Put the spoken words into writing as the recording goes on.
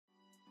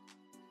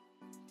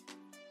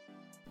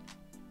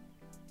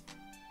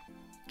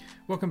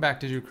Welcome back,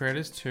 digital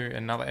creators, to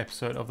another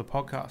episode of the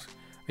podcast.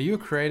 Are you a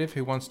creative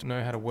who wants to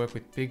know how to work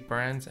with big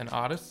brands and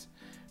artists?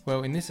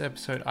 Well, in this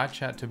episode, I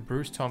chat to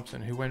Bruce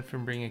Thompson, who went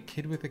from being a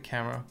kid with a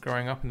camera,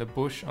 growing up in the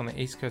bush on the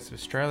east coast of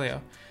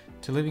Australia,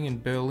 to living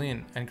in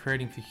Berlin and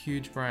creating for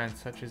huge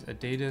brands such as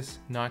Adidas,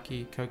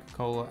 Nike,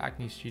 Coca-Cola,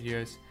 Acne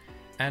Studios,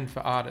 and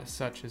for artists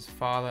such as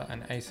Father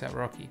and A$AP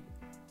Rocky.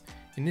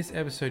 In this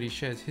episode, he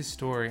shares his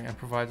story and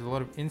provides a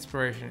lot of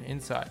inspiration and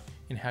insight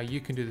in how you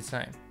can do the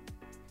same.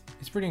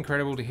 It's pretty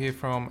incredible to hear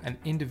from an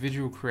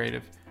individual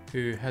creative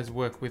who has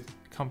worked with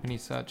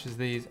companies such as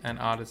these and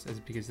artists as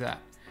big as that.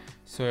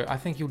 So I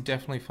think you'll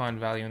definitely find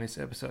value in this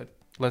episode.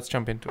 Let's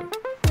jump into it.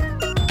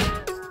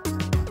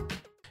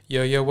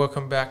 Yo,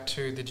 welcome back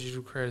to the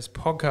Digital Creators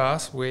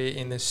Podcast. We're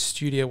in the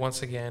studio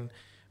once again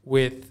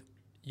with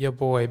your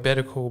boy,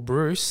 Better Call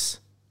Bruce.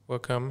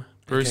 Welcome,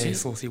 Brucey. AKA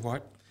Saucy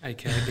White,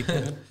 aka Big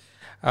Bird.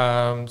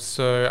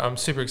 So I'm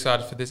super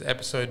excited for this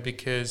episode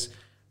because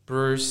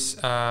Bruce,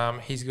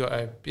 he's got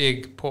a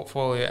big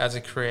portfolio as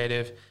a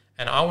creative,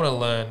 and I want to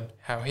learn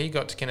how he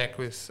got to connect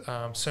with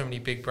so many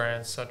big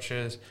brands such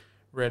as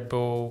Red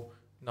Bull,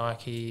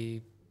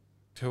 Nike,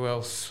 who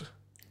else?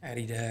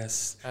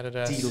 Adidas,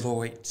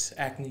 Deloitte,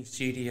 Acne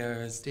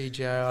Studios,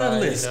 DJI. The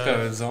list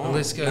goes on. The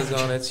list goes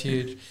on. It's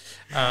huge.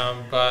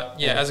 But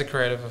yeah, as a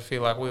creative, I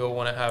feel like we all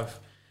want to have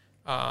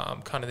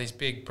kind of these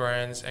big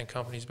brands and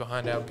companies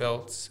behind our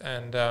belts.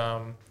 And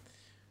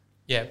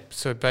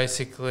so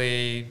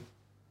basically,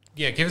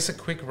 give us a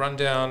quick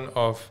rundown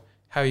of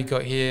how you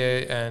got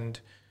here and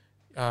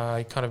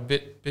kind of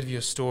bit of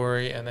your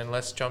story, and then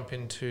let's jump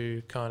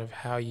into kind of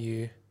how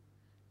you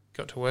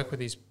got to work with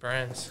these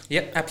brands.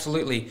 Yep,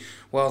 absolutely.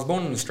 Well, I was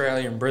born in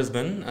Australia in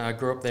Brisbane,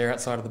 grew up there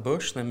outside of the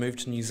bush, then moved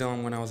to New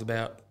Zealand when I was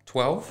about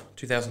 12,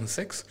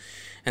 2006,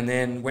 and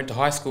then went to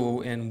high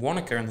school in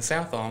Wanaka in the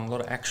South Island, a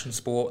lot of action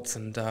sports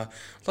and a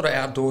lot of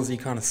outdoorsy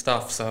kind of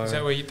stuff. So is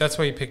that that's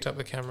where you picked up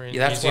the camera in New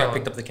Zealand? Where I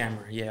picked up the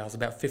camera, I was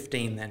about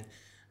 15 then,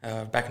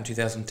 back in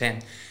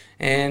 2010.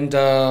 And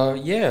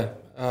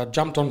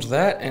jumped onto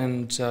that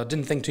and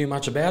didn't think too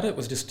much about it,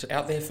 was just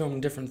out there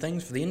filming different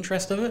things for the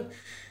interest of it.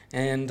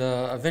 And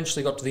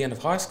eventually got to the end of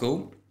high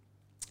school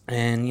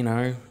and,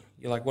 you're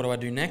like, what do I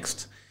do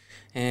next?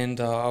 And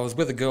I was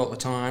with a girl at the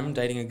time,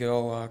 dating a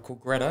girl called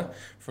Greta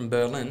from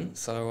Berlin.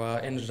 So I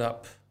ended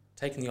up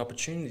taking the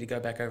opportunity to go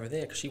back over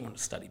there because she wanted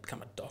to study,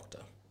 become a doctor.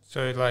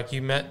 So, did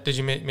you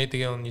meet the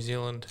girl in New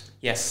Zealand?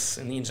 Yes,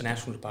 in the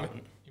international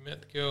department. You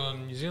met the girl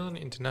in New Zealand,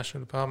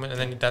 international department,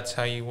 and then that's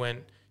how you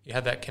went. You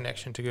had that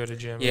connection to go to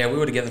Germany. Yeah, we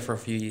were together for a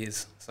few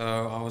years. So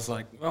I was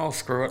like, well,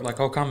 screw it.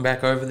 I'll come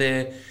back over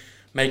there,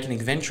 make an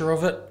adventure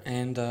of it,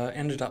 and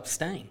ended up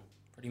staying,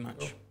 pretty much.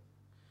 Cool.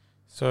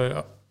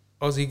 So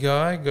Aussie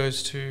guy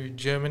goes to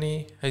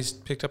Germany. He's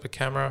picked up a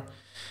camera,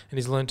 and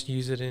he's learned to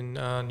use it in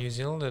New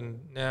Zealand.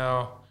 And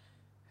now,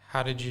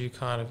 how did you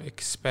kind of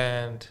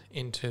expand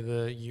into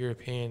the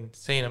European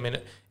scene? I mean,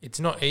 it's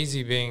not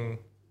easy being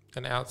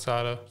an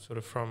outsider, sort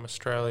of from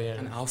Australia.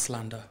 An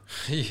Auslander.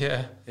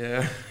 Yeah.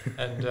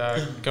 And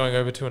going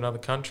over to another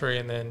country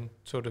and then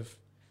sort of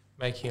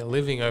making a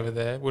living over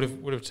there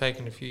would have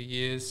taken a few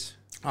years.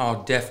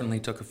 Oh, definitely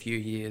took a few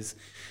years.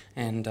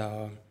 And,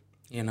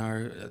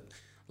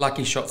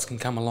 lucky shots can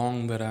come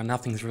along, but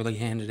nothing's really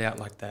handed out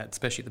like that,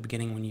 especially at the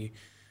beginning when you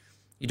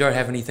don't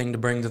have anything to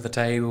bring to the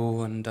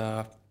table. And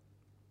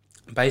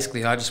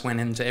basically I just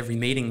went into every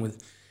meeting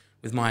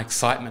with my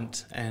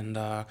excitement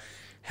and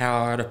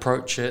how I'd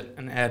approach it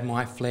and add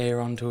my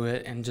flair onto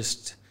it. And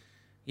just,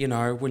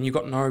 when you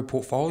got no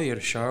portfolio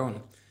to show,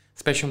 and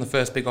especially on the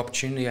first big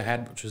opportunity I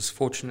had, which was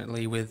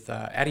fortunately with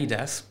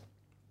Adidas,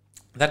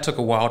 that took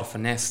a while to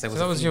finesse. That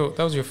was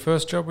your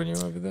first job when you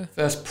were over there?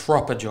 First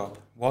proper job.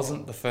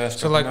 Wasn't the first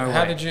job. So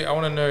how did you, I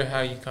want to know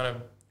how you kind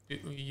of,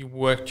 you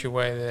worked your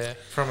way there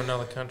from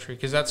another country,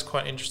 because that's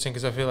quite interesting,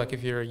 because I feel like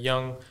if you're a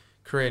young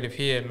creative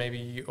here, maybe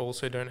you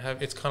also don't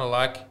have, it's kind of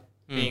like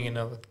being in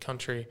another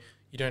country.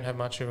 You don't have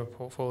much of a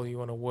portfolio. You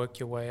want to work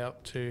your way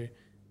up to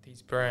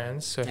these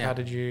brands. So how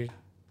did you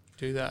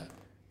do that?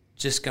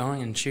 Just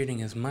going and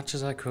shooting as much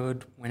as I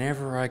could,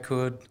 whenever I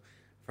could,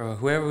 for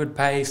whoever would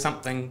pay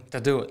something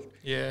to do it.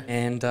 Yeah.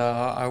 And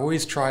I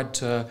always tried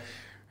to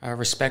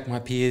respect my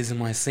peers in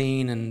my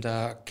scene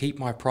and keep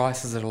my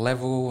prices at a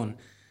level. And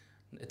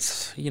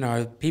it's,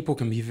 people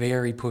can be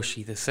very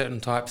pushy. There's certain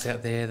types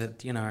out there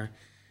that,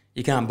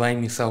 you can't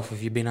blame yourself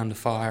if you've been under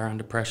fire,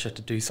 under pressure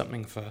to do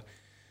something for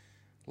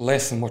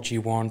less than what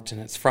you want,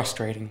 and it's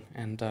frustrating.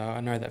 And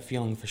I know that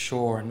feeling for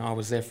sure. And I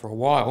was there for a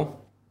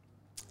while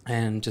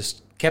and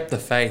just kept the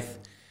faith.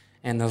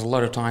 And there's a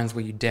lot of times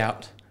where you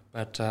doubt,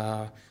 but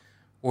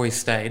always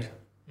stayed,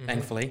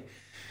 thankfully.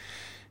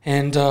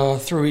 And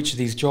through each of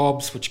these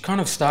jobs, which kind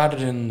of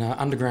started in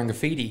underground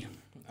graffiti,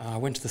 I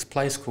went to this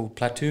place called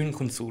Platoon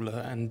Kunstschule.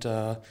 And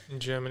in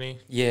Germany?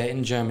 Yeah,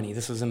 in Germany.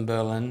 This was in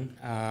Berlin.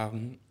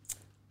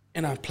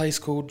 In a place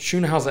called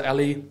Schönhauser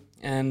Alley.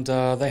 And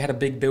they had a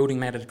big building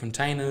made out of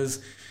containers.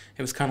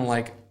 It was kind of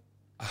like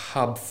a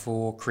hub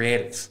for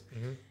creatives.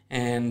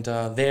 And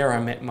there I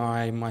met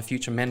my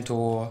future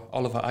mentor,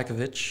 Oliver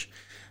Eikovich,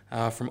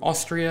 from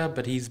Austria,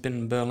 but he's been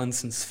in Berlin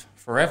since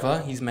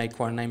forever. He's made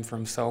quite a name for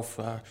himself,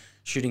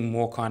 shooting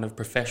more kind of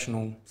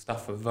professional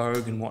stuff for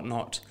Vogue and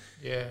whatnot.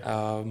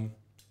 Yeah.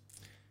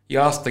 You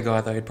ask the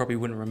guy though, he probably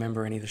wouldn't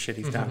remember any of the shit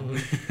he's done,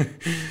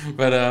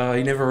 but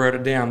he never wrote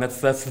it down.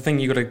 That's the thing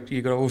you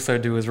gotta also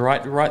do is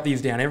write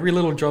these down. Every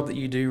little job that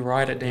you do,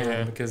 write it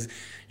down, because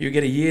you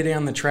get a year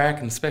down the track,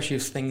 and especially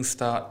if things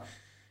start,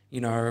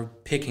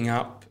 picking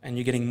up and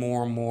you're getting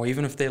more and more,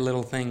 even if they're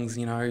little things,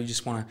 you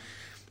just want to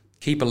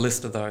keep a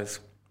list of those.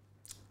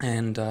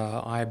 And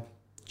I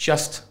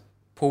just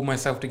pulled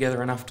myself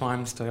together enough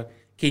times to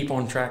keep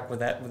on track with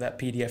that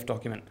PDF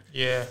document.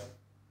 Yeah.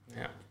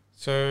 Yeah.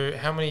 So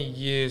how many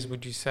years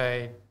would you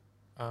say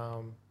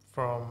or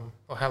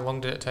how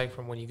long did it take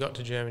from when you got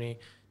to Germany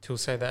till,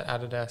 say, that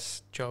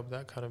Adidas job,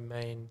 that kind of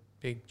main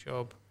big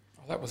job?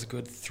 Oh, that was a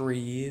good 3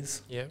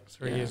 years. Yeah,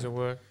 3 years of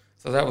work.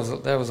 So that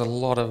was a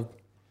lot of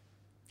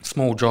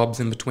small jobs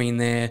in between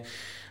there.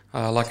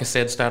 Like I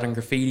said, starting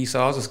graffiti,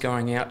 so I was just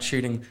going out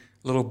shooting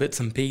little bits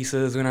and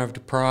pieces. Went over to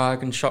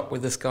Prague and shot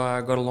with this guy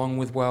I got along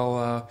with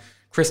well,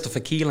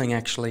 Christopher Keeling,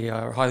 actually.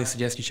 I highly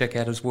suggest you check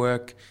out his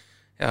work.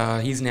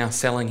 He's now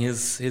selling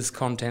his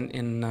content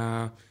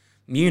in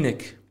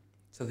Munich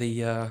to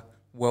the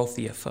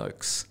wealthier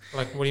folks.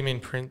 Like, what do you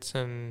mean, prints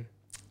and...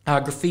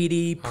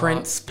 graffiti,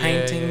 prints,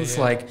 paintings,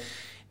 like...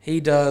 He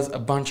does a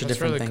bunch of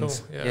different really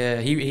things. Cool. Yeah,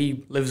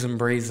 he lives and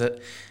breathes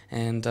it.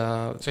 And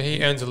so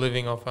he earns a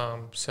living off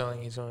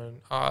selling his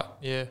own art,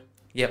 yeah?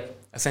 Yep,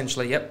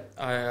 essentially, yep.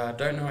 I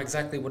don't know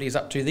exactly what he's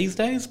up to these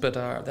days, but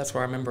that's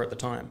what I remember at the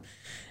time.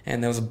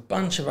 And there was a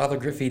bunch of other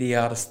graffiti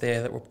artists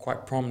there that were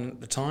quite prominent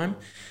at the time.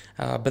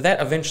 But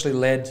that eventually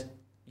led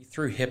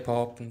through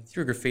hip-hop and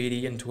through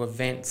graffiti into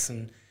events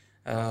and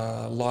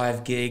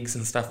live gigs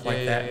and stuff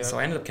like that. Yeah. So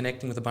I ended up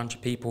connecting with a bunch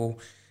of people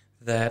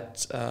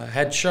that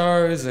had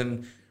shows,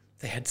 and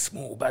they had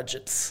small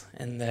budgets,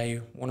 and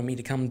they wanted me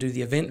to come do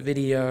the event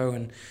video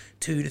in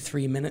 2 to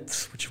 3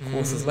 minutes, which of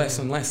course is less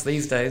and less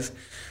these days.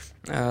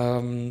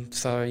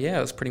 So yeah,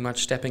 it was pretty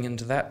much stepping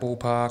into that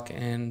ballpark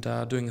and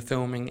doing the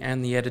filming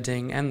and the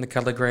editing and the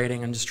color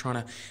grading, and just trying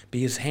to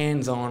be as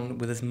hands-on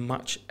with as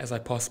much as I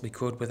possibly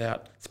could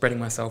without spreading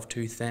myself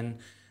too thin,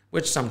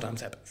 which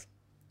sometimes happens.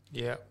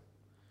 Yeah.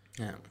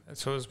 Yeah.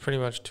 So it was pretty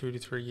much 2 to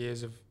 3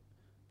 years of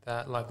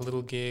that, like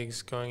little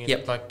gigs, going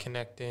in, like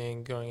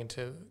connecting, going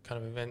into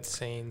kind of event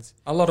scenes.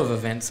 A lot of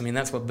events. I mean,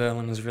 that's what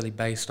Berlin is really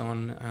based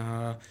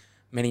on.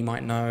 Many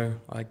might know,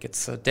 like,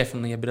 it's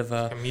definitely a bit of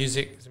a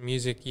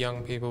music,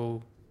 young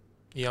people,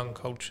 young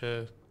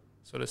culture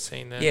sort of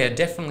scene there. Yeah,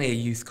 definitely a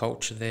youth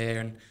culture there,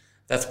 and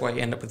that's why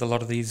you end up with a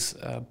lot of these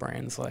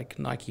brands like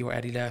Nike or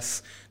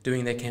Adidas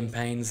doing their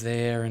campaigns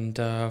there, and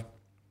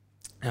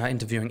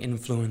interviewing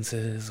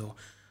influencers or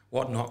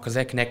whatnot, because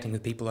they're connecting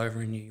with people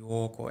over in New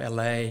York or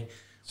LA.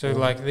 So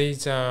like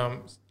these,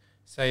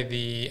 say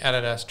the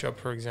Adidas job,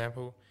 for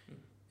example,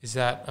 is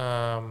that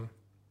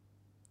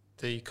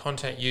the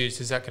content used,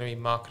 is that going to be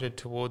marketed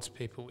towards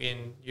people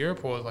in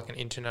Europe or like an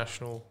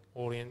international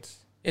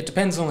audience? It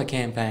depends on the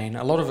campaign.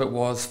 A lot of it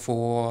was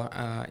for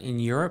in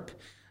Europe,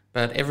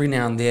 but every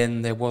now and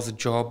then there was a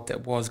job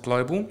that was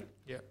global.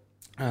 Yeah.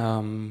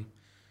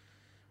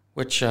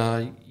 Which,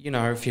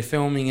 if you're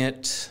filming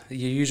it,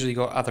 you usually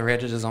got other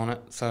editors on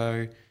it,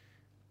 so...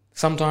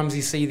 Sometimes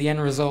you see the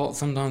end result,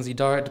 sometimes you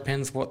don't. It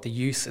depends what the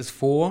use is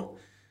for.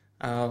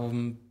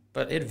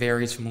 But it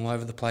varies from all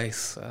over the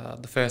place.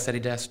 The first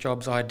Adidas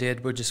jobs I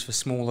did were just for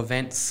small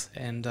events,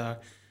 and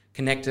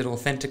connected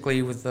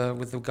authentically with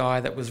the guy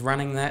that was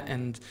running that.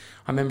 And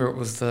I remember it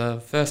was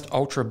the first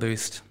Ultra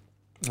Boost.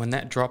 When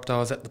that dropped, I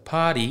was at the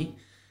party,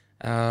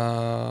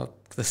 the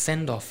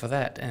send-off for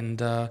that. And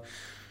there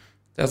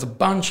was a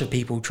bunch of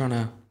people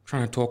trying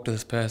to talk to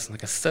this person,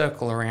 like a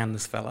circle around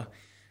this fella.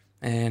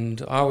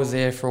 And I was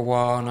there for a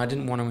while, and I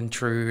didn't want to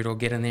intrude or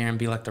get in there and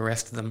be like the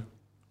rest of them,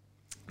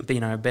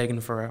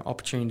 begging for an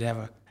opportunity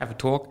to have a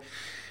talk.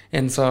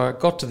 And so I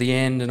got to the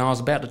end, and I was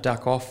about to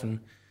duck off,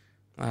 and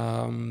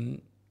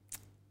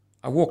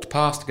I walked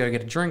past to go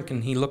get a drink,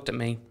 and he looked at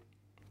me,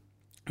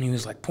 and he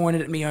was like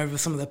pointed at me over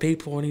some of the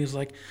people, and he was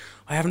like,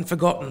 I haven't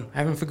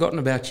forgotten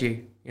about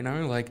you,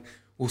 like,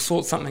 we'll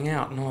sort something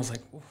out. And I was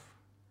like, oof.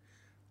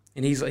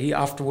 And he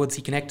afterwards,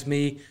 he connected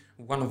me,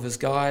 one of his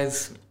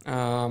guys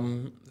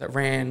that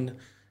ran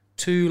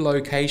 2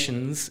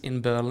 locations in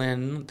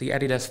Berlin, the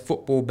Adidas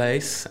football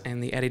base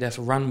and the Adidas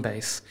run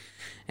base.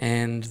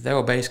 And they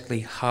were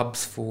basically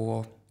hubs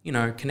for,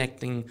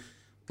 connecting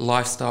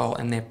lifestyle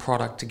and their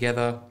product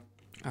together.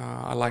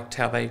 I liked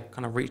how they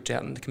kind of reached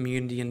out in the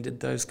community and did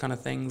those kind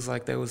of things.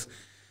 Like, there was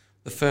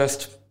the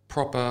first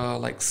proper,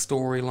 like,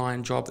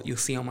 storyline job that you'll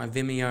see on my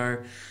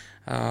Vimeo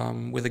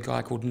with a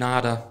guy called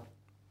Nada.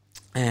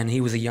 And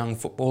he was a young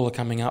footballer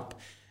coming up.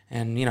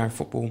 And,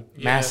 football,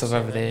 massive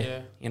over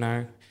there,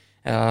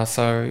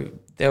 So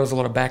there was a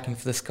lot of backing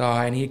for this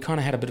guy, and he kind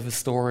of had a bit of a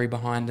story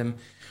behind him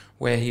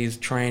where he was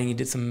training. He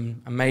did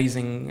some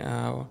amazing,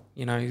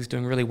 he was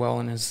doing really well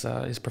in his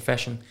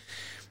profession.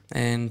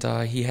 And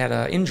he had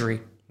an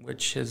injury,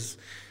 which is,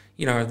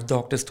 the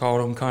doctors told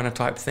him kind of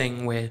type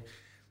thing where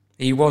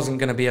he wasn't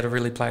going to be able to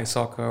really play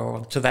soccer,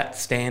 or to that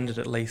standard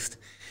at least.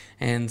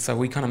 And so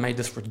we kind of made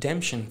this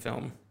redemption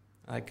film,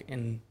 like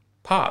in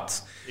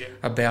parts,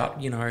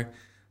 about, you know,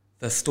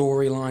 the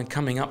storyline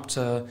coming up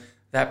to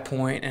that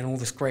point and all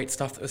this great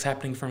stuff that was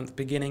happening from the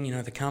beginning, you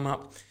know, the come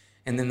up.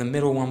 And then the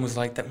middle one was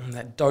like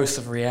that dose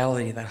of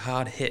reality, that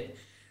hard hit,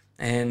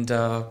 and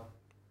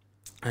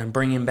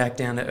bring him back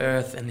down to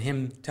earth, and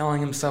him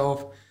telling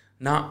himself,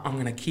 nah, I'm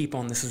going to keep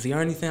on. This is the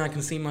only thing I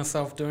can see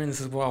myself doing.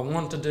 This is what I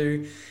want to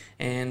do.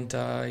 And,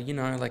 you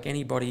know, like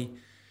anybody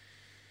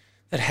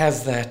that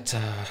has that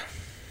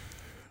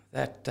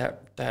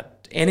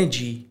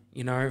energy,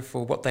 you know,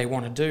 for what they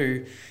want to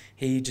do,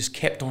 he just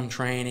kept on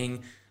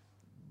training.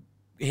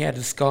 He had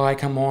this guy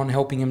come on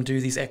helping him do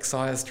these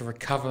exercises to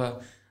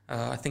recover.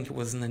 I think it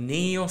was in the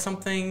knee or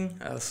something.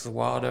 This is a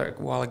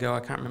while ago. I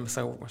can't remember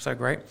so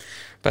great.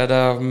 But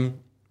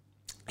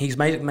he's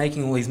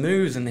making all these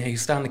moves, and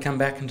he's starting to come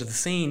back into the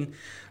scene,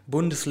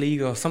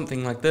 Bundesliga or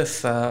something like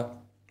this,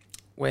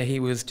 where he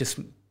was just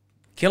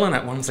killing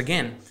it once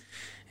again.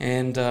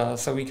 And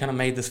so we kind of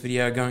made this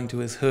video going to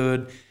his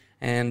hood,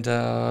 and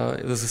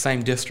it was the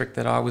same district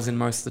that I was in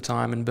most of the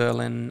time in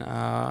Berlin,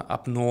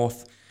 up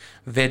north,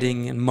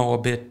 Wedding and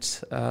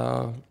Moabit.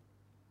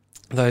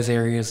 Those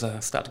areas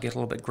start to get a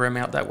little bit grim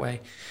out that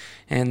way.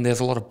 And there's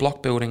a lot of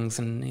block buildings,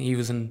 and he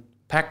was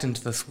packed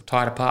into this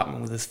tight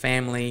apartment with his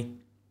family,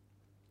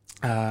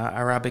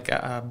 Arabic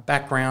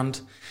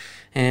background,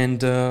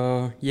 and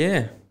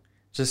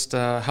just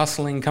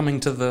hustling, coming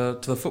to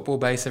the football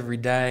base every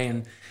day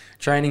and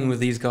training with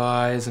these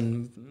guys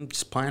and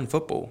just playing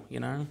football, you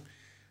know.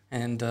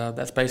 And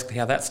that's basically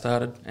how that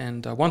started.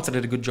 And once I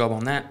did a good job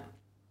on that,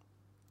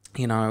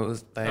 you know,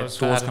 doors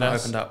kind of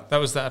opened up. That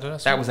was the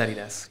Adidas? That was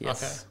Adidas,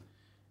 yes. Okay.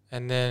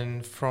 And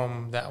then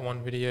from that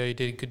one video, you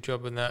did a good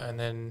job in that, and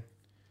then you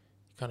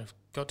kind of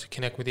got to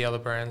connect with the other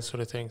brands sort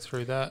of thing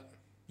through that?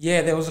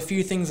 Yeah, there was a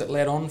few things that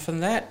led on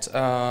from that,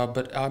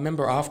 but I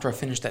remember after I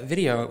finished that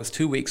video, it was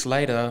 2 weeks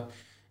later,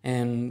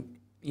 and,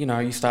 you know,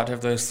 you start to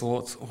have those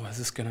thoughts, oh, is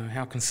this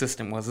how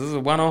consistent was this? Is a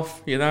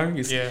one-off, you know?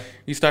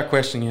 You start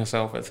questioning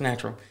yourself, it's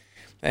natural.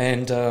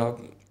 And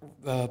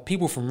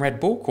people from Red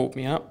Bull called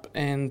me up,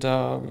 and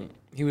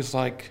he was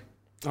like,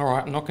 all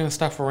right, I'm not going to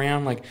stuff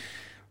around, like,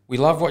 we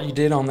love what you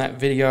did on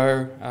that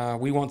video,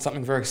 we want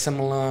something very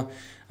similar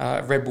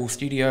at Red Bull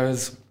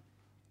Studios,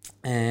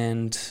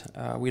 and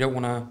we don't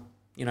want to,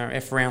 you know,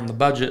 F around the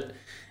budget,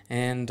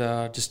 and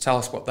just tell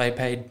us what they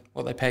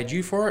paid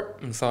you for it.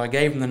 And so I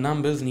gave him the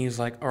numbers, and he was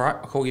like, all right,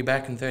 I'll call you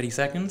back in 30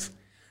 seconds.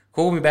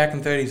 Called me back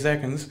in 30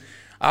 seconds,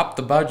 upped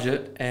the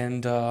budget,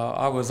 and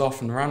I was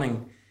off and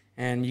running.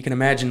 And you can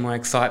imagine my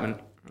excitement,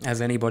 as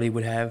anybody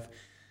would have,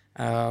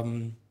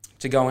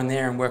 to go in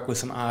there and work with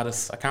some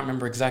artists. I can't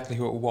remember exactly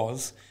who it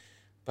was,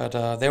 but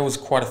there was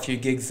quite a few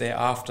gigs there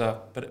after.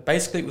 But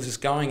basically it was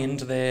just going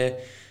into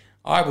there.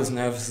 I was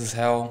nervous as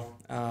hell,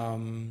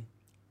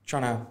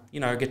 trying to, you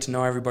know, get to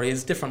know everybody.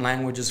 There's different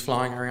languages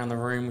flying around the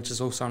room, which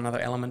is also another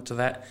element to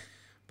that.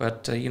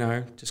 But, you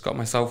know, just got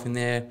myself in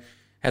there,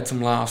 had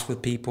some laughs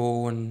with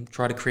people, and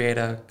tried to create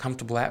a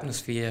comfortable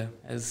atmosphere.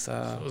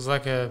 So it was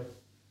like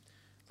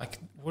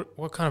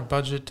what kind of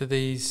budget do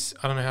these,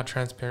 I don't know how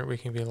transparent we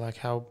can be, like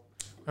how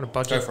kind of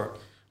budget, go for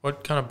it.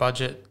 What kind of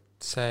budget,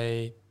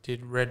 say,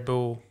 did Red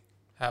Bull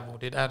have, or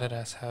did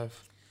Adidas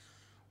have?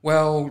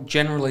 Well,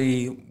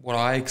 generally, what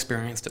I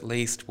experienced at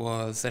least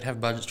was they'd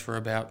have budgets for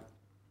about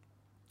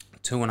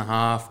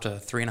 2,500 to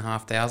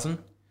 3,500.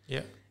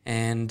 Yeah.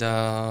 And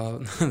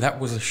that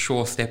was a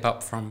sure step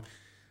up from,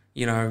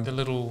 you know, the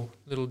little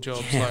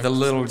jobs, yeah, like the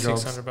little $600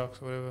 jobs,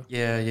 or whatever.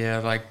 Yeah,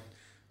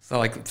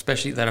 like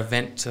especially that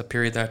event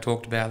period that I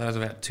talked about, that was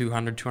about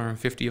 200,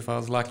 250 if I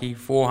was lucky,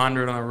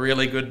 400 on a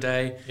really good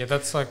day. Yeah,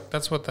 that's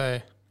what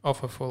they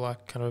offer for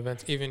like kind of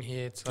events. Even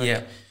here, it's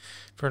like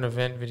for an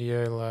event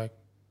video, like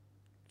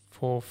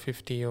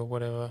 450 or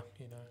whatever,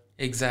 you know.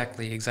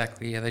 Exactly.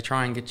 Yeah, they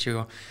try and get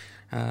you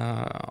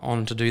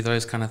on to do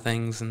those kind of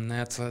things, and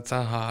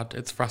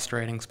it's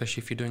frustrating,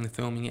 especially if you're doing the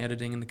filming,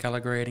 editing, and the color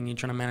grading. You're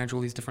trying to manage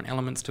all these different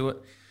elements to it.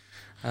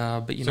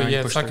 But you know,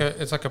 yeah,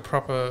 it's like a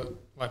proper,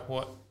 like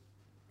what,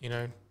 you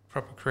know,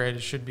 proper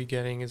creators should be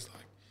getting is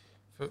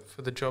like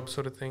for the job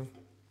sort of thing.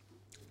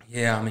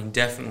 Yeah, I mean,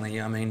 definitely.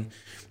 I mean,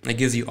 it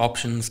gives you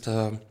options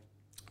to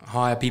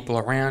hire people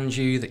around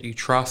you that you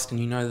trust and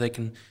you know they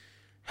can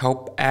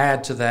help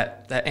add to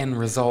that end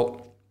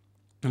result.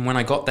 And when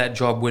I got that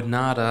job with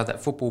Nada,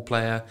 that football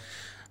player,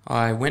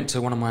 I went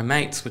to one of my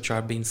mates, which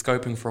I'd been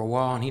scoping for a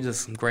while, and he does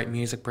some great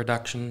music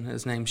production.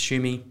 His name's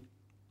Shumi.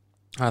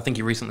 I think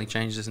he recently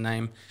changed his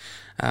name,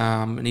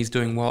 and he's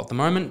doing well at the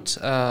moment.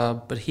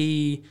 But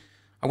I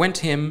went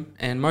to him,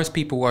 and most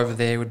people over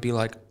there would be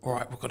like, all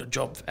right, we've got a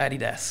job for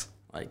Adidas.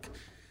 Like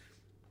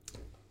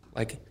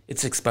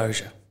it's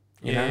exposure,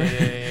 you know?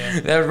 Yeah.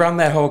 They run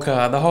that whole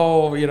card,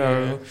 you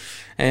know. Yeah.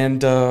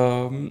 And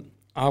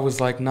I was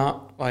like,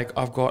 nah, like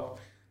I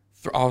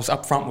was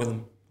upfront with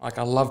him. Like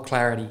I love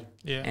clarity.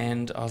 Yeah.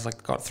 And I was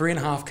like, got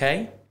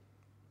 3.5K.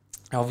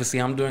 Obviously,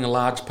 I'm doing a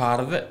large part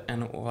of it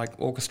and like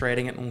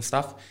orchestrating it and all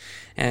stuff.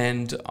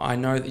 And I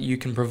know that you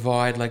can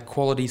provide like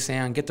quality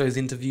sound, get those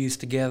interviews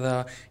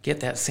together, get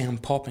that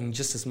sound popping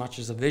just as much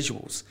as the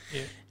visuals.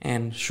 Yeah.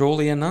 And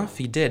surely enough,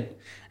 he did.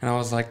 And I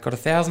was like, got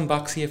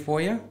 $1,000 here for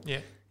you.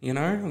 Yeah. You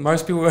know,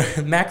 most people were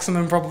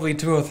maximum probably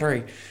 2 or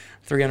 3,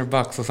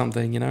 $300 or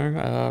something, you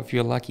know, if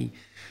you're lucky.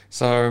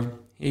 So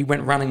he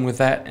went running with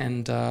that,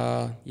 and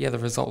yeah, the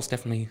results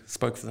definitely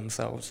spoke for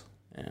themselves.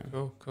 Yeah.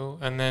 Cool.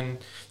 And then,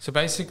 so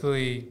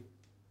basically,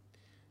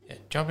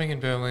 jumping in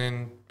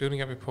Berlin,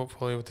 building up your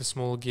portfolio with the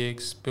smaller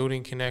gigs,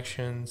 building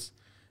connections,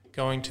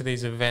 going to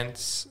these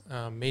events,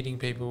 meeting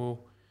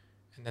people,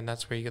 and then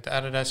that's where you got the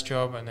Adidas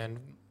job, and then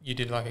you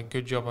did like a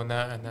good job on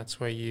that, and that's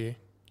where you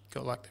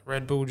got like the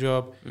Red Bull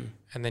job,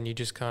 and then you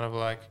just kind of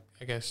like,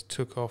 I guess,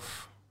 took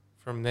off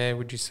from there,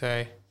 would you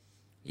say?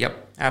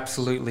 Yep,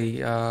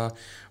 absolutely. Well,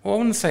 I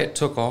wouldn't say it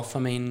took off. I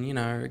mean, you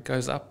know, it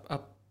goes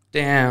up,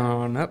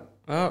 down,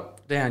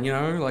 up, down, you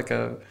know, like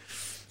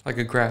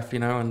a graph, you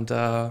know, and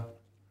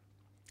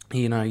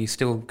you know, you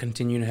still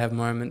continue to have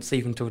moments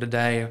even till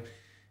today.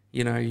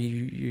 You know,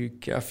 you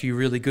get a few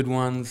really good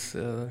ones.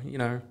 You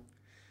know,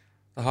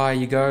 the higher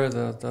you go,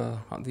 the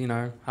you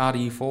know, harder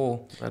you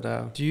fall.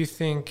 But do you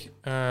think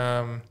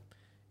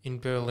in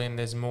Berlin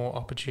there's more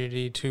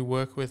opportunity to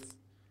work with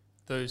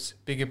those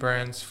bigger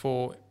brands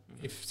for,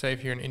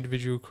 if you're an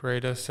individual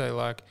creator, say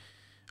like,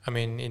 I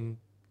mean,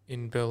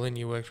 in Berlin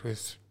you worked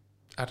with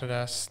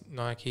Adidas,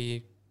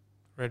 Nike,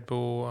 Red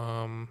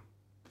Bull,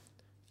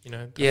 you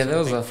know, yeah, there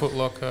was a Foot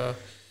Locker.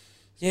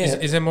 Yeah,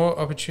 is there more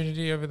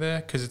opportunity over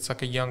there because it's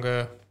like a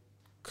younger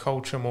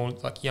culture, more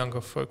like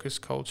younger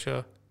focused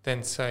culture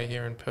than say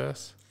here in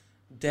Perth?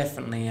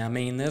 Definitely. I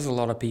mean, there's a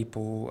lot of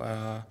people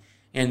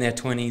in their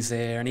 20s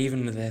there, and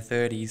even in their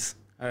 30s.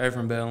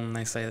 Over in Berlin,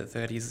 they say that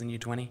 30s is the new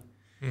 20.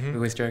 We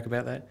always joke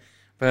about that.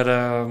 But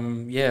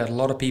yeah, a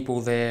lot of people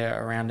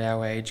there around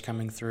our age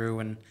coming through,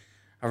 and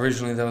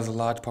originally there was a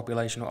large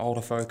population of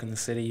older folk in the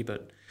city,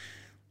 but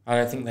I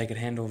don't think they could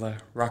handle the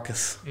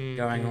ruckus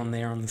going on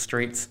there on the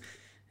streets.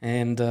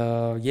 And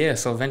yeah,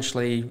 so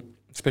eventually,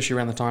 especially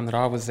around the time that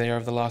I was there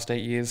over the last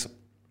 8 years,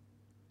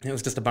 it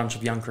was just a bunch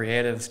of young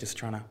creatives just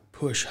trying to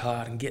push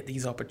hard and get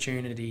these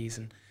opportunities.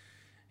 And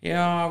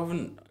yeah, I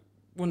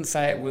wouldn't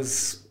say it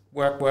was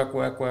work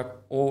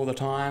all the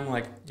time.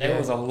 Like there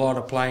was a lot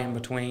of play in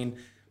between.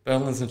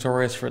 Berlin's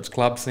notorious for its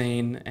club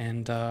scene,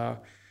 and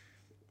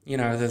you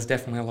know, there's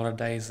definitely a lot of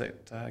days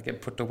that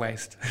get put to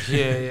waste.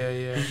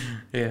 Yeah.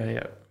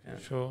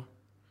 Sure.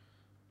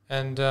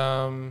 And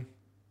so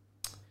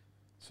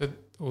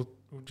we'll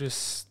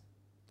just,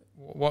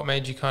 what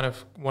made you kind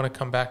of want to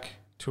come back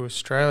to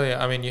Australia?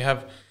 I mean, you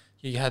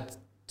had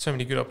so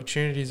many good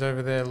opportunities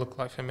over there, looked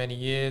like for many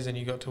years, and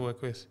you got to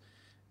work with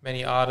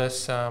many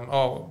artists.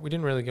 We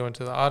didn't really go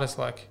into the artists.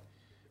 Like,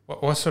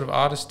 what sort of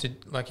artists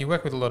did, like, you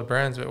work with a lot of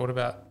brands, but what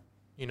about,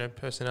 you know,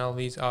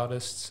 personalities,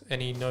 artists,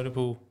 any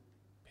notable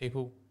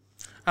people?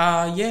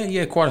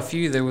 Yeah, quite a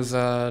few. There was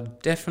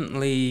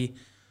definitely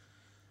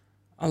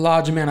a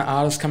large amount of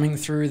artists coming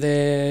through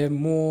there,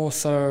 more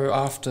so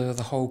after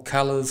the whole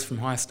Colours from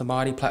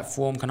Highsnobiety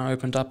platform kind of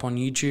opened up on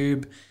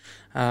YouTube.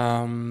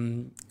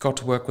 Got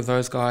to work with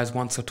those guys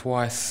once or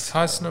twice.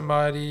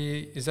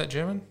 Highsnobiety, is that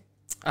German?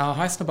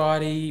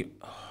 Highsnobiety,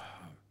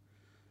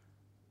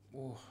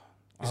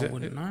 I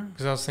wouldn't know.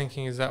 Because I was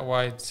thinking, is that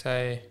why I'd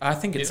say... I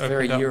think it's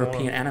very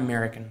European and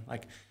American.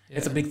 Like,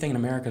 it's a big thing in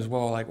America as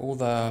well. Like, all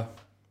the...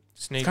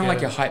 Sneaker. It's kind of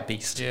like your hype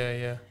beast.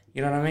 Yeah.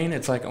 You know what I mean?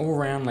 It's like all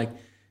around, like,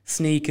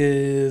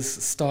 sneakers,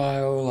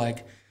 style,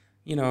 like,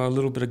 you know, a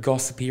little bit of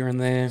gossip here and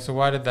there. So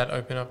why did that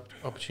open up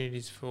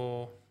opportunities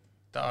for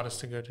the artists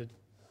to go to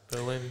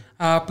Berlin?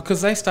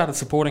 Because they started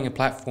supporting a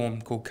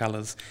platform called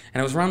Colours, and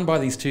it was run by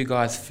these two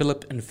guys,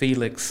 Philip and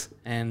Felix,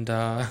 and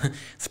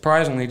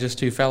surprisingly just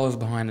two fellas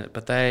behind it,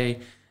 but they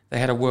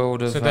had a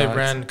world of... So they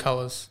ran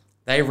Colours?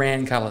 They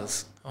ran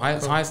Colours. Oh, cool.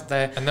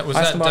 And that was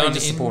that done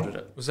supported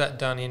it. Was that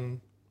done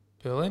in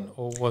Berlin,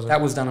 or was it? That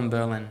was done in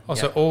Berlin. Oh,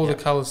 so all the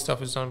Colours stuff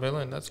was done in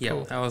Berlin. That's cool.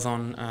 Yeah, that was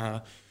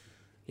on,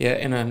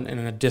 in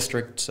a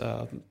district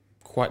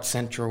quite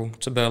central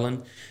to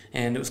Berlin,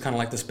 and it was kind of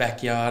like this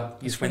backyard.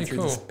 You just went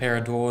through this pair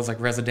of doors, like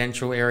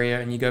residential area,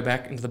 and you go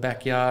back into the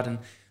backyard, and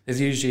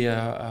there's usually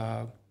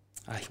a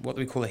what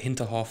we call a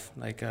Hinterhof,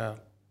 like a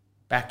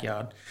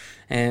backyard,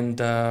 and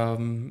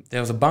there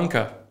was a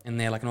bunker in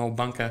there, like an old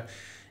bunker,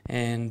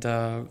 and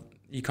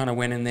you kind of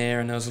went in there,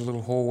 and there was a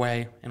little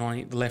hallway, and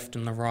on the left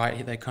and the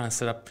right, they kind of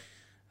set up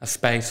a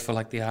space for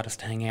like the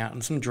artist to hang out,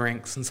 and some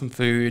drinks and some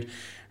food,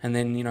 and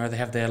then, you know, they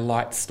have their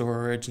light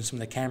storage and some of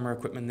their camera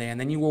equipment there, and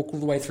then you walk all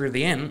the way through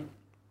the end,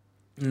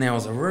 and there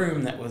was a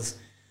room that was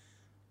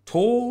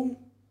tall,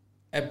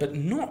 but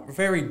not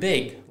very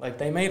big. Like,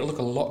 they made it look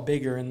a lot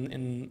bigger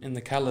in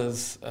the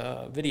Colours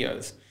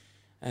videos,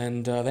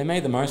 and they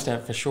made the most out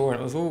of it for sure. It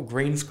was all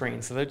green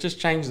screen, so they just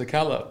changed the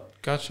colour.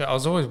 Gotcha. I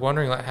was always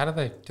wondering, like, how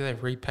do they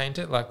repaint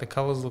it? Like, the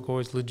colours look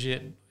always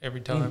legit every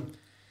time.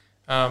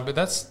 But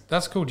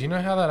that's cool. Do you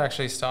know how that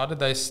actually started?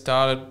 They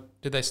started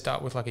did they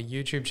start with like a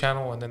YouTube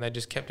channel and then they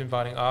just kept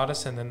inviting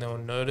artists and then they were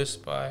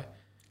noticed by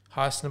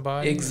Heist and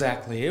Abide?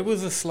 Exactly. It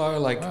was a slow,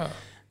 like, Wow.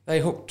 they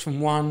hooked from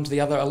one to the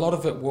other. A lot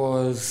of it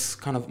was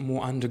kind of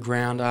more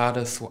underground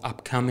artists or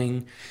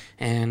upcoming.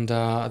 And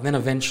then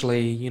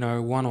eventually, you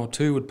know, one or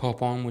two would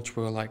pop on, which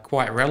were like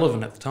quite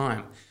relevant at the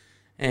time.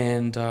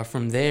 And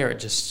from there, it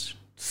just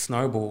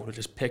snowballed. It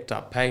just picked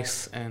up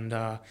pace. And,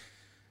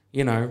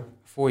 you know,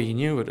 before you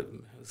knew it, it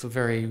was a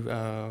very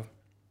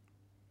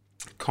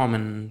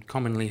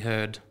commonly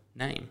heard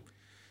name.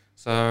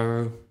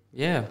 So,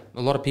 yeah,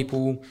 a lot of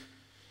people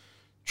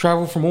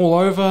travel from all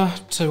over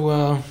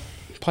to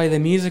play their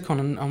music on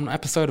an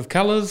episode of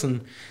Colours,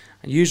 and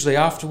usually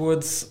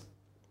afterwards,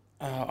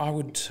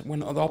 when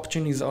the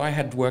opportunities I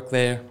had to work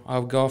there, I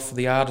would go off for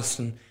the artists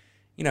and,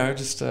 you know,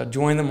 just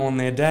join them on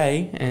their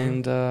day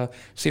and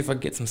see if I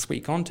could get some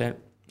sweet content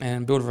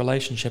and build a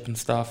relationship and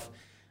stuff,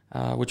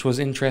 which was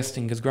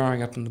interesting because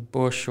growing up in the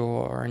bush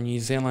or in New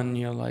Zealand,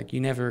 you're like,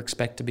 you never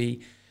expect to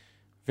be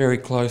very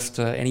close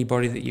to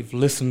anybody that you've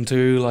listened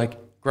to, like,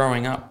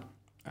 growing up.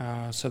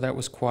 So that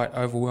was quite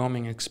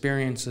overwhelming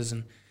experiences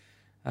and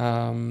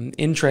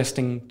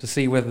interesting to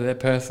see whether that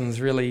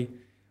person's really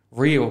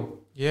real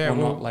or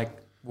not. Like,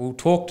 we'll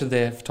talk to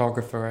their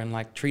photographer and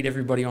like treat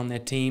everybody on their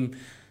team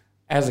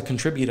as a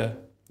contributor,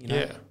 you know?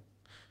 Yeah,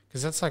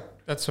 because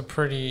that's a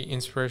pretty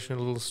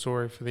inspirational little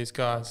story for these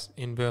guys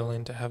in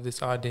Berlin to have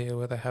this idea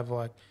where they have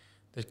like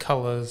the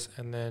colours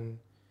and then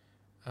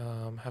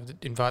have to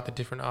invite the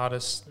different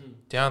artists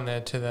down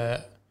there to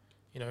their,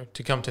 you know,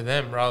 to come to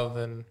them rather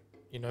than,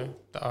 you know,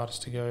 the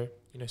artist to go,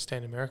 you know, stay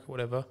in America,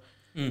 whatever.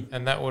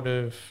 And that would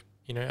have,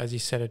 you know, as you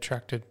said,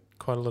 attracted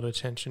quite a lot of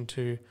attention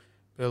to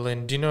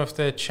Berlin. Do you know if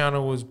their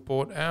channel was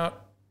bought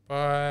out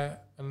by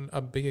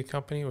a bigger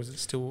company, or was it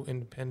still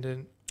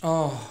independent?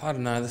 Oh, I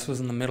don't know. This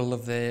was in the middle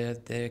of their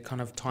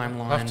kind of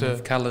timeline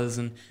of Colours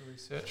and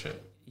research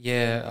it.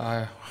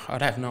 Yeah,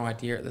 I'd have no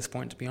idea at this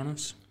point, to be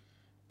honest.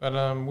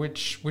 But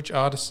which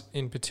artists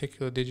in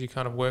particular did you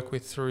kind of work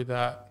with through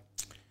that?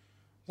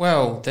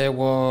 Well, there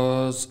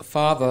was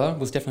Father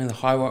was definitely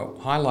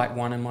the highlight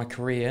one in my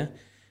career,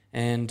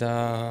 and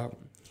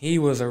he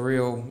was a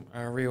real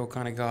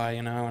kind of guy,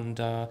 you know, and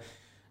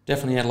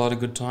definitely had a lot of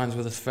good times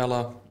with this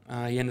fella.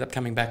 He ended up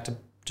coming back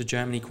to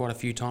Germany quite a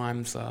few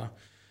times,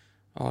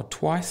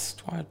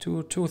 two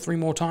or three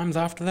more times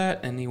after that,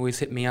 and he always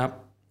hit me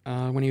up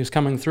when he was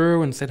coming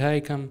through and said, "Hey,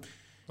 come,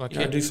 like,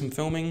 do some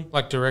filming."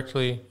 Like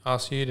directly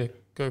ask you to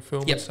go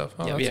film and stuff.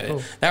 Oh, that's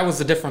cool. That was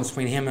the difference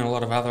between him and a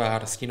lot of other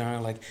artists, you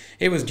know. Like,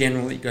 it was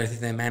generally go through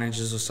their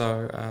managers or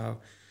so.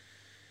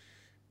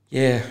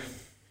 Yeah.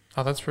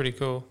 Oh, that's pretty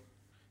cool.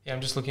 Yeah,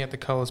 I'm just looking at the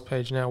Colours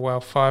page now. Wow,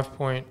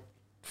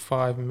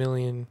 5.5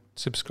 million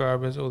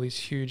subscribers, all these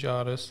huge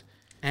artists.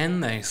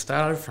 And they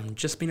started from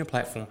just being a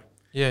platform.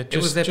 Yeah,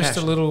 just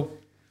a little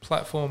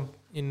platform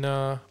in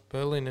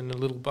Berlin in a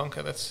little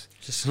bunker. That's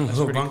just a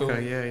little bunker, cool.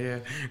 Yeah.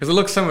 Because it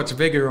looks so much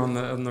bigger on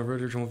the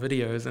original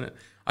video, isn't it?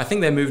 I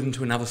think they moved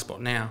into another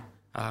spot now.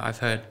 I've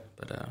heard,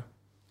 but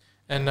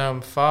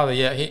and Father,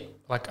 yeah,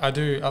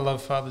 I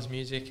love Father's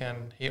music,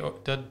 and he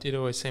did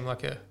always seem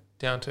like a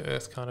down to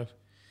earth kind of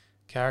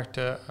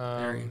character.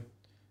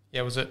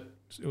 Yeah,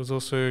 it was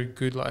also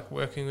good, like,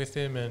 working with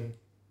him, and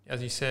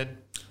as you said.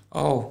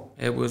 Oh,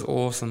 it was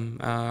awesome.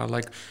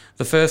 Like,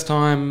 the first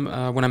time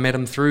when I met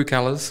him through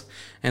Colours,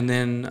 and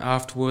then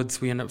afterwards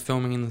we ended up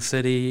filming in the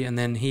city, and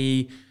then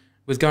he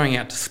was going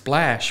out to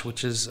Splash,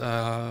 which is,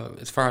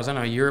 as far as I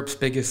know, Europe's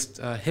biggest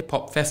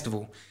hip-hop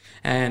festival.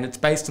 And it's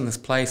based in this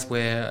place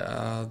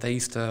where they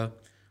used to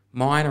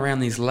mine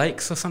around these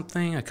lakes or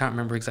something. I can't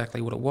remember exactly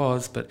what it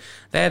was, but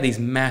they had these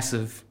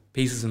massive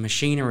pieces of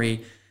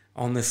machinery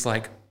on this,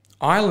 like,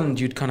 island.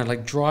 You'd kind of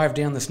like drive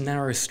down this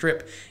narrow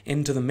strip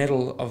into the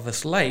middle of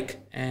this lake,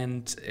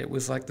 and it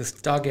was like this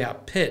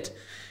dugout pit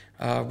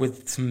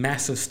with some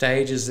massive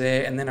stages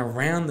there, and then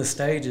around the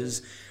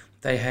stages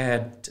they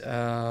had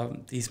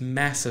these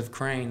massive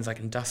cranes, like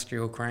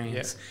industrial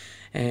cranes,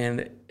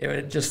 and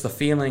just the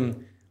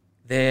feeling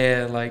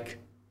there, like.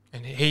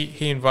 And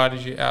he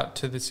invited you out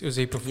to this. Was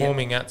he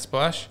performing at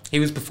Splash? He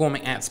was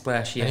performing at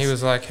Splash, yes. And he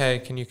was like, "Hey,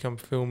 can you come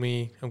film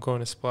me? I'm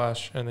going to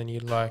Splash." And then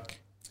you'd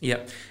like.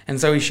 Yep.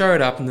 And so he showed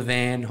up in the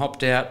van,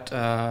 hopped out.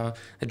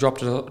 They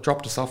dropped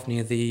us off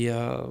near the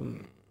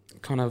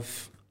kind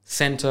of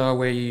centre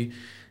where you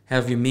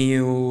have your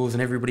meals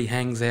and everybody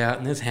hangs out,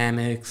 and there's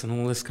hammocks and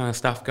all this kind of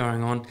stuff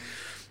going on,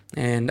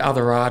 and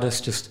other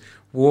artists just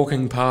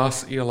walking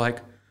past. You're like,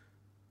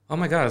 "Oh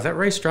my God, is that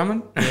Ray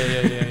Strumman?"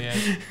 Yeah.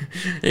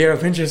 Yeah,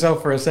 pinch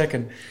yourself for a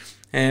second.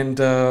 And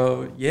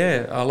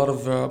a lot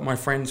of my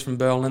friends from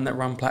Berlin that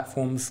run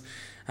platforms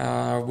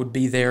would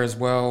be there as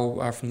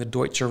well, from the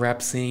Deutsche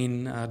rap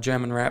scene,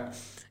 German rap,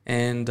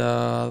 and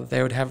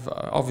they would have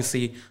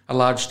obviously a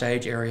large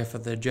stage area for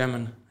the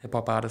German hip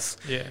hop artists,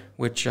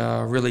 which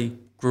really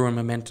grew in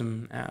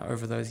momentum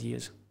over those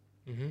years.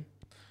 Mm-hmm.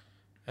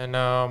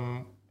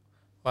 And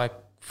like,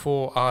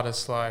 for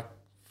artists like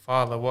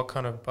Father, what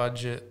kind of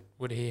budget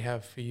would he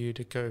have for you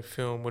to go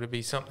film? Would it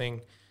be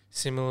something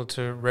similar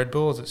to Red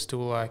Bull? Or is it still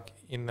like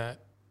in that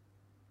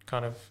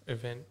kind of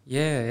event?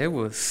 Yeah, it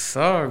was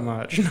so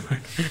much.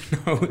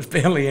 No, it was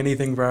barely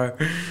anything, bro.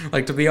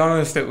 Like, to be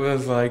honest, it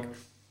was like,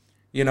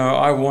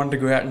 I wanted to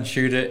go out and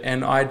shoot it,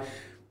 and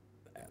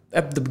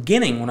at the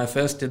beginning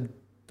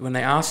when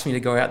they asked me to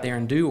go out there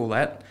and do all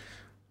that,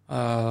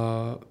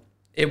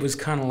 it was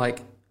kind of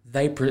like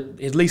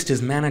at least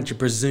his manager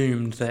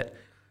presumed that,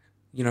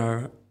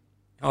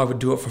 I would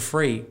do it for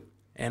free.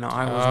 And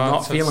I was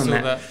not feeling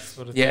that.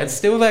 Sort of thing. It's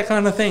still that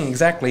kind of thing,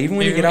 exactly. Even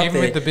when you get up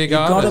there, with the you've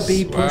got to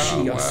be artists.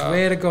 pushy. Wow. I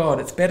swear to God.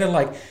 It's better,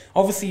 like,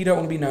 obviously you don't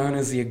want to be known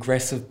as the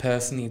aggressive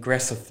person, the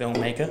aggressive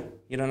filmmaker.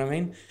 You know what I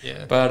mean?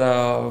 Yeah. But,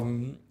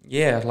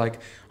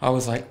 like, I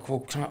was like,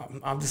 well,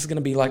 this is going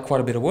to be, like,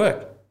 quite a bit of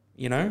work,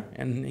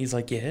 And he's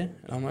like, yeah.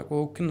 And I'm like,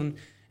 well,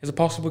 is it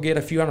possible to get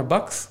a few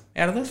 $100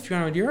 out of this, a few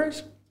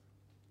 €100?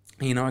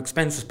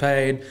 Expenses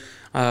paid,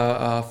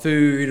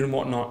 food and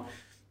whatnot.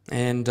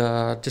 And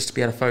just to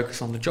be able to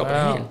focus on the job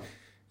at hand.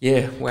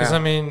 Yeah, wow. Because,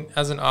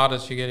 as an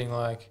artist, you're getting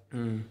like,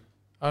 I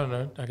don't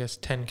know, I guess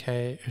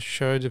 10K a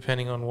show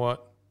depending on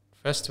what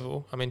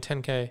festival.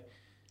 10K.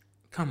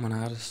 Come on,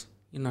 artists.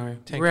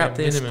 10K we're out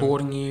there minimum.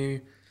 supporting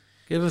you.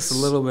 Give us a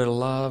little bit of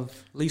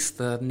love. At least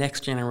the next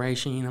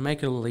generation,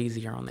 make it a little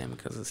easier on them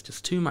because it's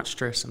just too much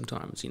stress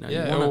sometimes. You want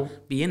to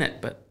be in it,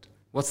 but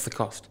what's the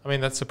cost?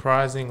 That's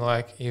surprising,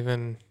 like,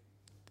 even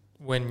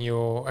when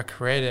you're a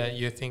creator,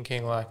 you're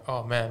thinking like,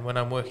 oh man, when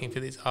I'm working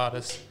for these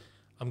artists,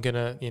 I'm going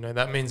to,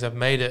 that means I've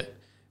made it.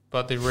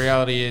 But the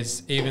reality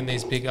is even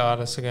these big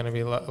artists are going to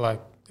be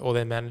like, all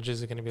their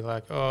managers are going to be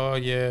like, oh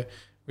yeah,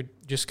 we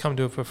just come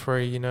do it for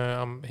free.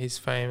 He's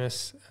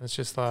famous. And it's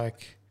just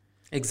like.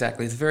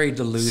 Exactly. It's very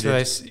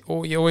diluted.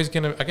 So you're always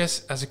going to, I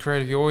guess as a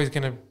creative, they're always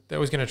going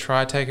to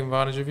try to take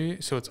advantage of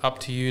you. So it's up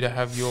to you to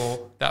have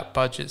that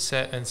budget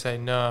set and say,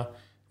 nah,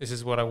 this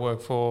is what I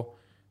work for.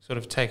 Sort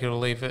of take it or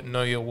leave it,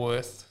 know your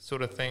worth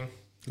sort of thing.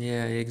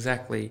 Yeah,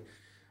 exactly.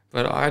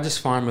 But I just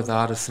find with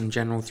artists in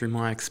general, through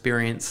my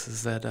experience,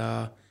 is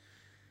that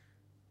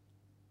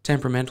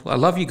temperamental. I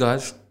love you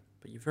guys,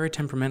 but you're very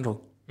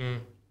temperamental. At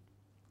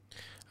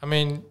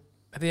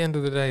the end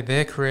of the day,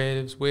 they're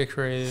creatives, we're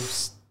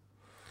creatives.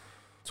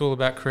 It's all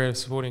about creatives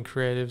supporting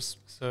creatives.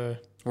 So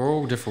we're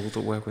all difficult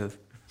to work with.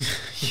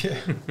 Yeah.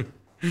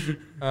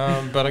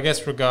 But I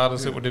guess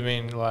regardless, it would have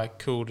been like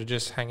cool to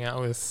just hang out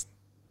with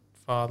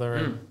Father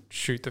and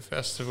shoot the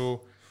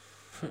festival.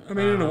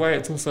 In a way,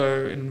 it's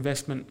also an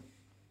investment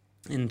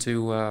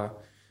into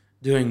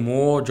doing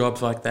more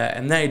jobs like that,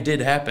 and they did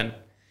happen.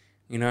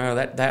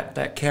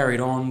 That carried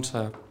on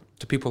to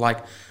people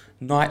like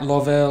Night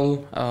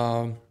Lovell.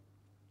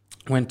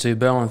 Went to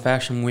Berlin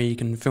Fashion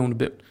Week and filmed a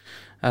bit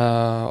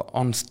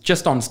on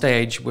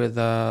stage with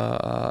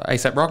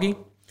ASAP Rocky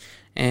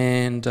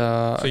and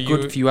a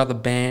good few other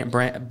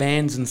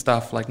bands and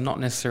stuff, like not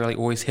necessarily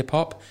always hip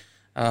hop.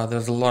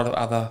 There's a lot of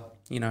other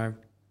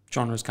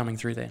genres coming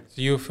through there.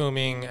 So you were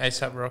filming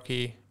ASAP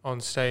Rocky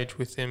on stage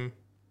with him.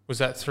 Was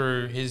that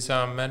through his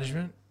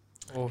management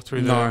or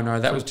through No,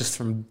 that was just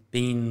from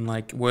being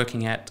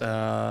working at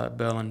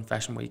Berlin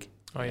Fashion Week.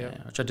 Oh yeah,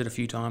 which I did a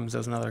few times. There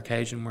was another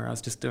occasion where I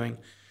was just doing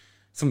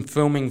some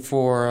filming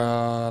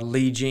for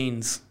Lee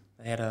Jeans.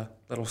 They had a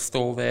little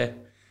stall there,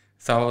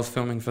 so I was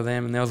filming for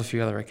them, and there was a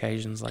few other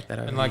occasions like that.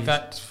 And like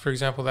that, for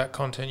example, that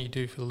content you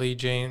do for Lee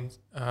Jeans,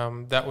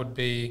 that would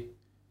be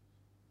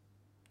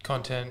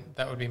content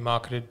that would be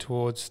marketed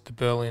towards the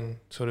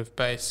Berlin sort of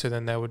base, so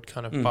then they would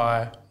kind of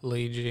buy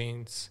Lee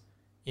Jeans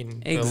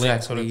in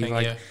Berlin sort of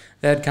thing.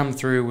 They'd come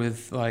through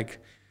with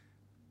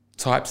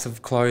types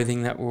of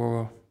clothing that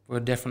were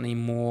definitely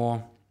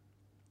more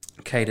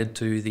catered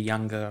to the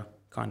younger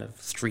kind of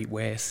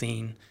streetwear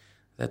scene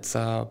that's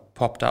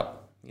popped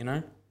up,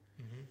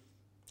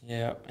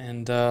 Yeah,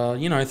 and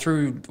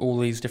through all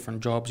these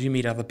different jobs, you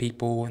meet other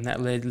people, and that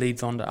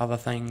leads on to other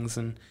things.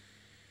 And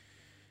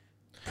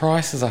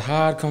price is a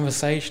hard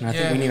conversation. I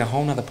think we need a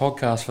whole nother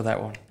podcast for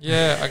that one.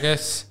 Yeah, I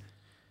guess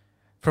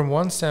from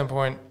one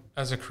standpoint,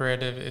 as a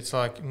creative, it's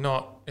like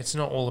it's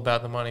not all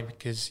about the money,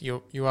 because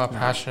you are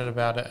passionate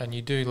about it, and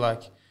you do you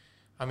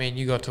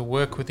got to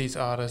work with these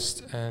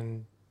artists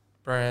and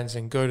brands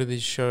and go to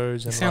these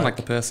shows. And you sound like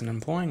the person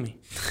employing me.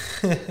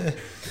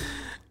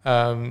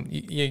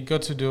 You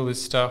got to do all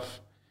this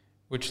stuff,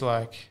 which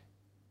it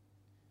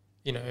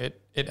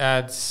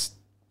adds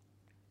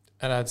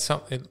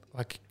something,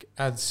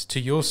 adds to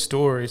your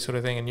story sort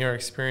of thing and your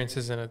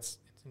experiences, and it's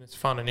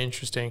fun and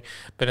interesting.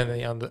 But in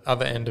the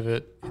other end of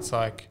it, it's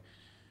like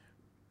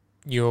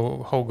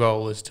your whole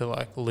goal is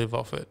to live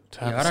off it.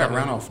 I don't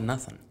run off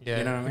nothing. Yeah,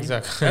 you know what I mean?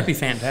 Exactly. That'd be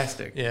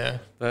fantastic. Yeah,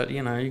 but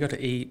you got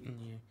to eat,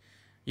 and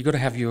you got to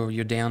have your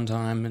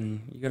downtime,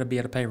 and you got to be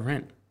able to pay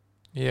rent.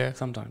 Yeah,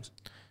 sometimes.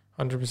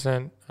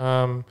 100%.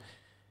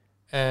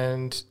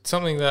 And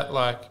something that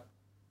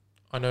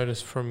I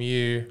noticed from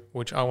you,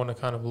 which I want to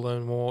kind of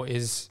learn more,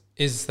 is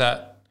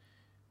that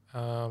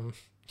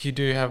you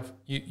do have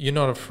you're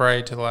not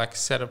afraid to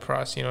set a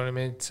price. You know what I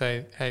mean?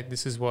 Say, hey,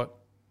 this is what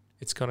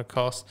it's going to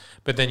cost.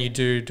 But then you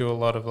do a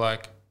lot of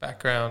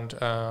background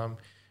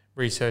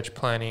research,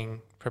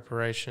 planning,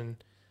 preparation.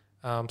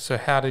 So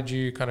how did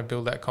you kind of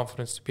build that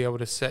confidence to be able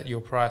to set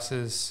your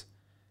prices,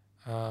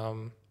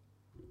 at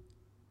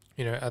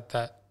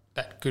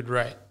that good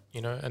rate,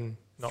 and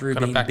not through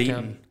kind of being back beaten,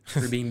 down?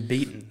 through being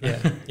beaten.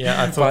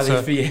 Yeah, I thought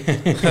so.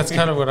 That's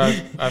kind of what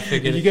I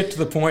figured. You get to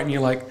the point and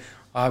you're like,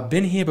 I've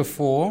been here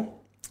before.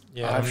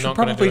 Yeah, I should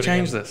probably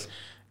change this.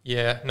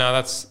 Yeah, no,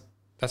 that's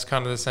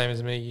kind of the same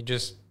as me. You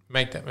just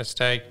make that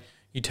mistake.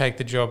 You take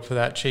the job for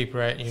that cheap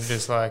rate, and you're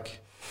just like,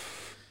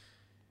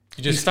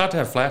 you start to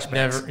have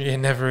flashbacks.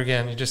 Never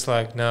again. You're just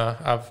like, no,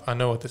 I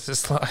know what this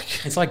is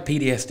like. It's like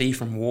PTSD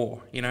from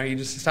war. You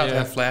just start to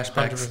have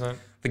flashbacks. 100%.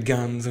 The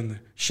guns and the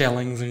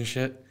shellings and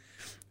shit.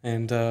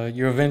 And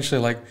you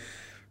eventually like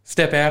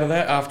step out of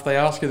that after they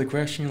ask you the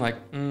question. You're like,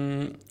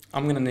 I'm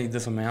going to need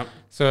this amount.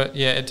 So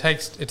yeah, it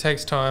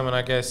takes time, and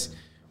I guess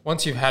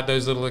once you've had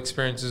those little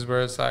experiences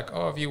where it's like,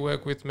 oh, if you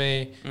work with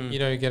me, you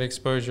get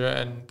exposure,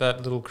 and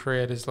that little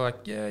creator's like,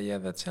 yeah,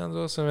 that sounds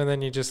awesome, and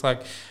then you just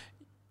like,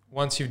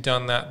 once you've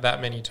done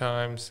that many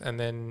times, and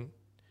then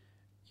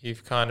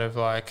you've kind of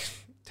like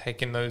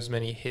taken those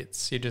many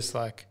hits, you're just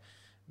like,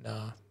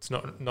 nah, it's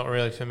not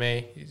really for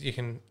me. You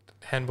can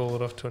handball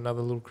it off to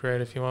another little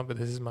creator if you want, but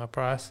this is my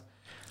price.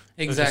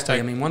 Exactly.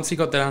 I mean, once you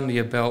got that under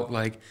your belt,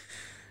 like,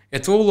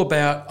 it's all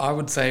about, I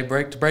would say,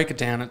 to break it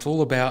down, it's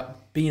all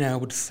about being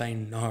able to say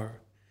no.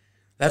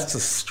 That's the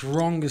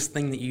strongest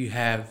thing that you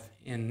have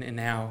in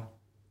our,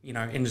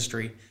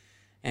 industry.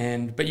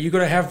 But you got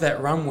to have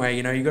that runway,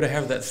 you got to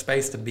have that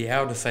space to be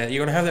able to say that. You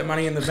got to have that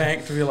money in the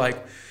bank to be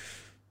like,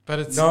 but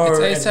it's no.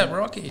 It's ASAP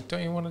Rocky.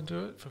 Don't you want to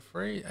do it for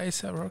free?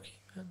 ASAP Rocky.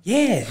 Man.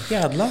 Yeah,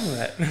 I'd love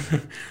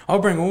that. I'll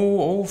bring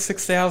all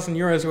 6,000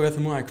 euros worth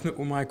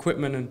of my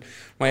equipment and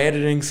my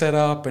editing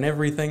setup and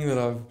everything that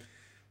I've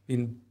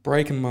been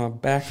breaking my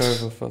back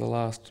over for the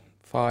last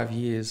 5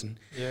 years. And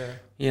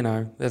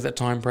there's that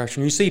time pressure.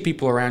 And you see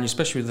people around you,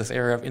 especially with this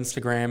area of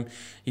Instagram,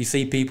 you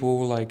see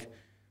people like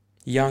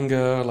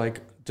younger,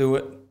 like do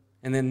it,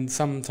 and then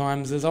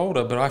sometimes there's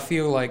older. But I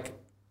feel like,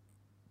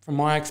 from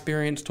my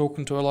experience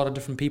talking to a lot of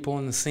different people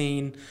in the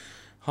scene,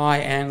 high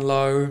and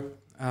low,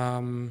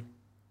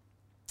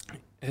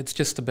 it's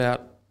just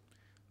about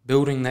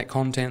building that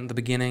content at the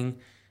beginning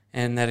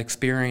and that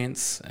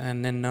experience,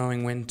 and then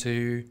knowing when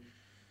to...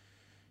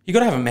 You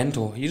got to have a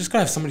mentor. You just got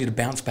to have somebody to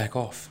bounce back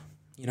off,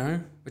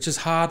 which is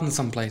hard in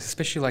some places,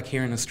 especially like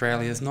here in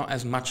Australia. There's not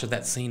as much of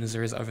that scene as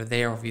there is over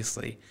there,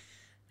 obviously.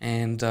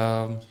 And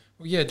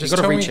just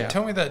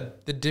tell me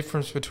that the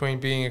difference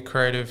between being a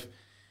creative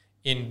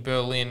in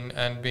Berlin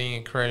and being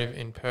a creative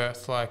in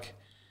Perth, like,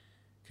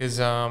 because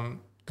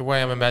the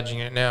way I'm imagining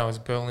it now is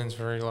Berlin's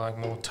very like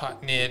more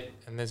tight knit,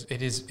 and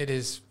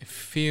it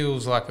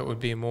feels like it would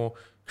be a more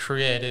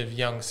creative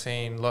young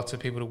scene, lots of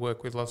people to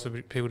work with, lots of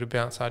people to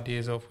bounce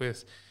ideas off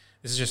with.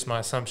 This is just my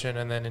assumption.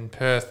 And then in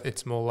Perth,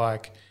 it's more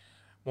like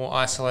more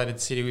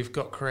isolated city. We've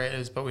got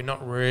creators, but we're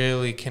not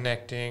really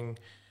connecting.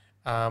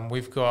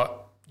 We've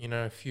got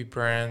a few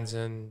brands,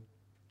 and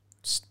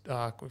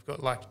we've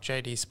got like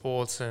JD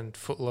Sports and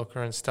Foot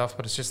Locker and stuff,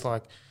 but it's just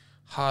like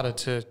harder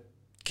to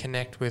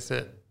connect with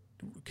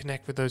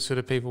those sort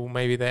of people.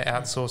 Maybe they're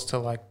outsourced to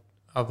like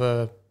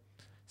other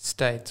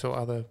states or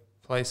other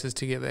places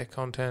to get their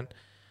content.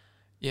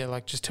 Yeah,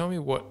 like, just tell me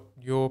what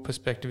your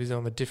perspective is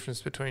on the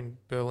difference between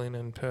Berlin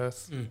and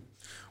Perth.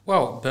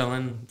 Well,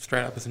 Berlin,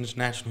 straight up, is an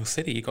international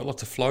city. You've got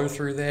lots of flow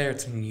through there.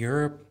 It's in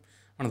Europe,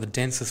 one of the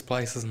densest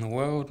places in the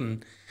world,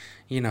 and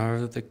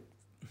the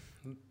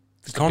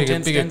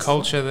content's bigger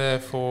culture there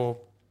for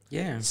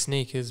Yeah.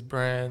 Sneakers,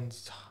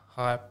 brands,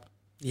 hype.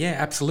 Yeah,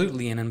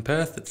 absolutely. And in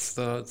Perth, it's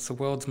the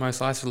world's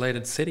most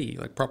isolated city,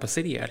 like proper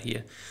city out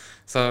here.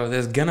 So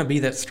there's gonna be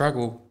that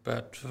struggle.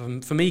 But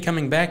for me,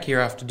 coming back here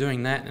after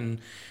doing that and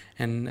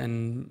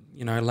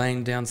you know,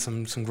 laying down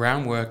some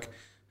groundwork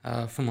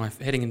for my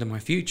heading into my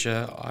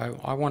future,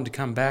 I wanted to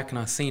come back, and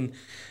I seen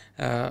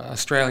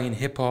Australian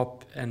hip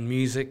hop and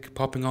music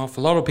popping off.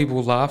 A lot of people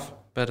will laugh,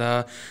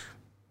 but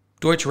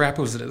Deutsche Rap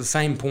was at the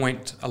same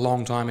point a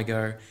long time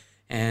ago,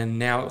 and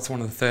now it's one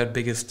of the third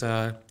biggest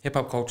hip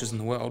hop cultures in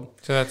the world.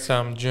 So that's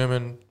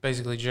German,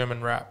 basically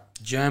German rap.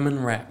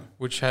 German rap,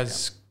 which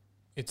has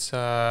it's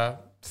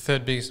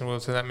third biggest in the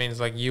world. So that means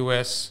like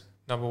US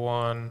number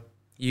one,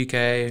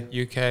 UK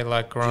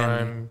like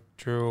grime,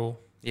 drill.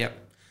 Yep.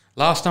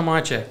 Last time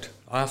I checked.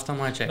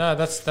 No,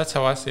 that's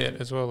how I see it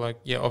as well. Like,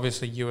 yeah,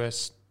 obviously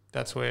US,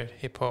 that's where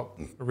hip hop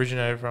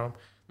originated from.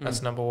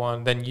 That's number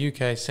one. Then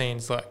UK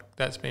scenes, like,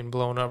 that's been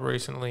blown up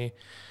recently.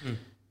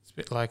 It's a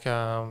bit like,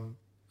 I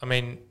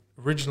mean,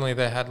 originally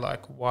they had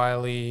like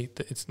Wiley.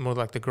 It's more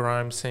like the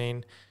grime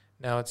scene.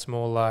 Now it's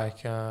more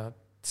like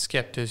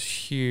Skepta's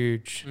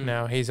huge.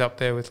 Now he's up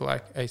there with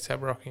like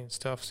ASAP Rocky and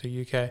stuff. So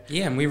UK.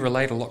 Yeah, and we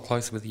relate a lot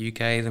closer with the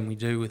UK than we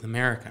do with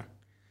America.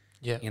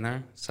 Yeah, you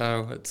know.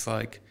 So it's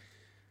like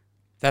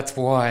that's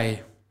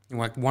why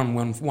like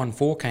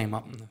 114 came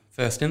up in the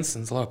first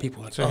instance. A lot of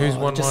people are like, so who's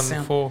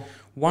 114?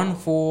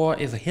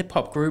 114 is a hip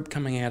hop group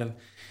coming out of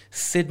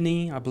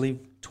Sydney, I believe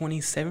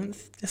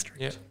 27th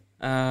district.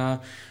 Yeah.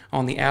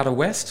 On the outer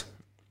west,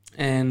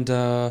 and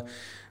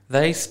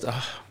they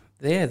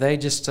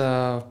just.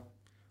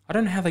 I I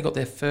don't know how they got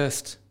their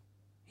first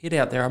hit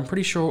out there. I'm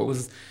pretty sure it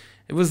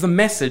was The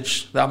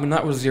Message. That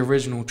was the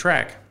original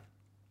track.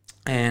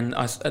 And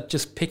it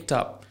just picked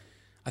up,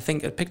 I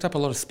think it picked up a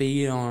lot of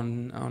speed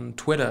on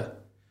Twitter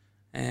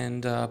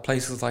and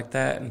places like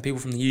that. And people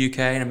from the UK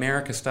and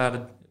America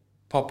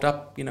popped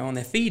up, on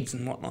their feeds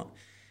and whatnot.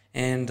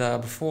 And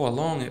before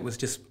long, it was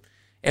just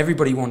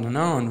everybody wanted to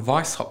know. And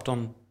Vice hopped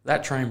on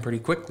that train pretty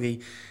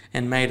quickly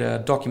and made a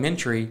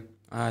documentary.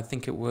 I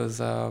think it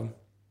was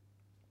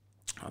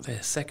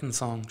their second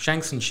song,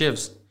 Shanks and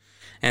Shivs.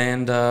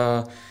 And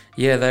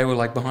they were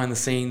like behind the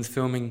scenes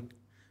filming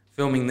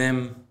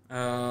them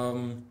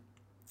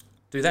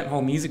do that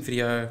whole music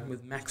video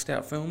with Maxed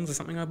Out Films or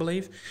something, I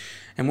believe.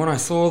 And when I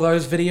saw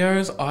those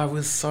videos, I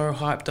was so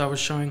hyped. I was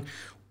showing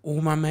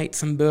all my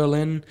mates in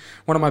Berlin.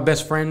 One of my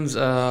best friends,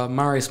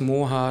 Marius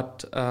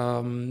Morhart,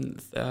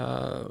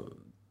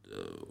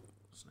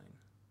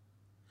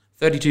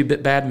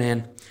 32-Bit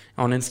Badman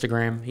on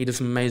Instagram. He does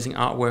some amazing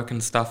artwork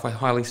and stuff. I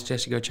highly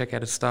suggest you go check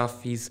out his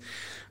stuff. He's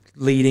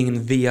leading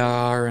in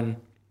VR and,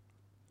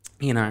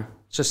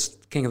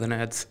 just king of the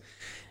nerds.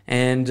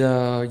 And,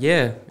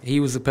 he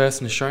was the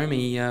person to show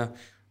me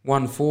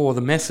 1-4,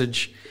 The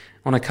Message,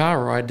 on a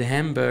car ride to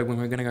Hamburg when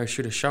we were going to go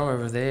shoot a show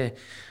over there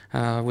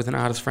with an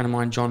artist friend of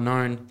mine, John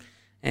Known.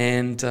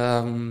 And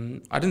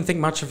I didn't think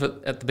much of it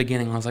at the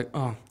beginning. I was like,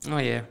 oh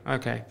yeah,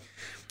 okay.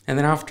 And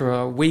then after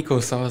a week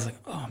or so, I was like,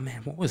 oh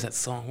man, what was that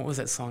song?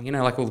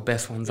 Like all the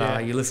best ones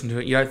are. You listen to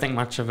it, you don't think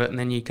much of it, and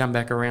then you come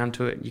back around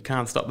to it, and you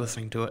can't stop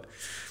listening to it.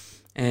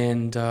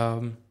 And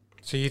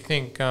so you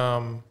think,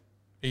 are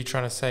you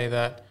trying to say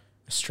that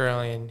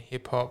Australian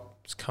hip-hop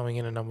is coming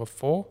in at number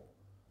 4?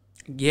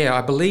 Yeah,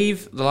 I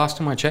believe the last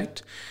time I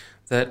checked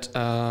that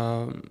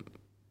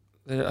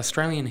the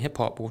Australian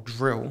hip-hop or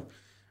drill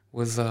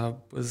was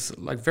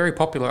like very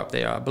popular up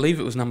there. I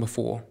believe it was number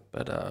 4,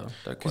 but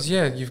because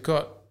you've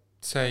got,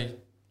 say,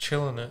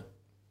 Chillin' It,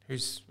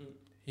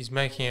 he's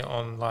making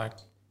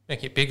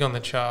it big on the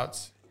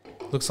charts.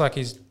 Looks like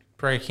he's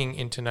breaking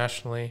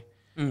internationally.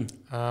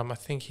 I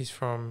think he's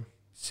from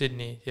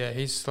Sydney. Yeah,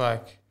 he's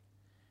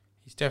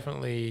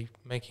definitely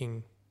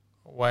making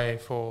a way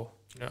for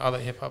other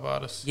hip hop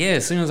artists. Yeah,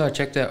 as soon as I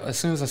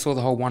saw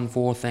the whole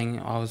 1-4 thing,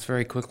 I was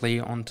very quickly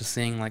on to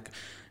seeing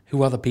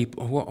who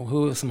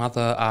are some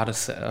other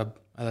artists that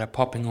are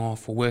popping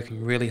off or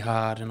working really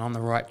hard and on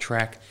the right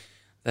track.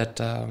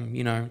 That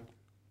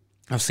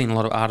I've seen a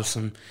lot of artists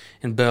in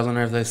Berlin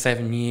over those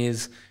 7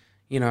 years,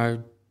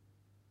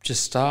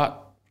 just start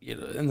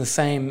in the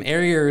same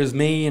area as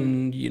me,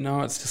 and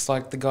it's just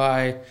like the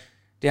guy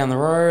down the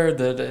road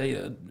that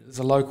is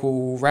a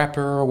local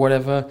rapper or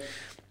whatever,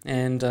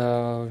 and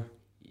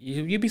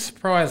you'd be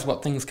surprised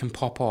what things can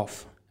pop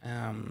off.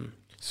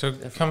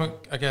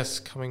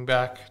 Coming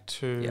back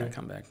to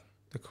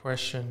the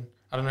question,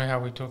 I don't know how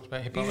we talked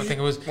about hip hop. I think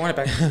it was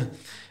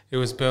it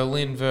was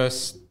Berlin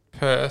versus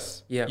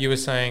Perth. Yeah, you were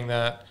saying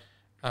that.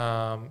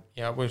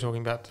 We're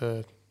talking about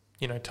the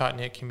tight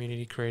knit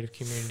community, creative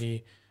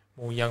community,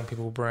 more young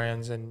people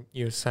brands, and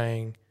you were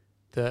saying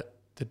that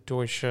the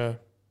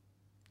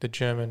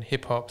German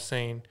hip hop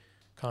scene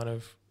kind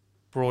of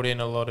brought in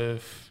a lot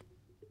of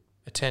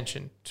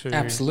attention to.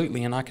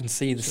 Absolutely, and I can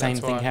see the same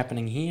thing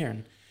happening here.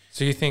 And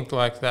so you think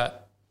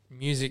that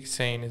music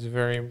scene is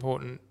very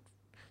important,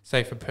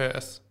 say for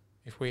Perth,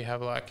 if we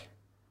have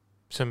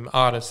some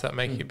artists that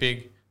make it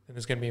big, then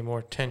there's going to be more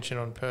attention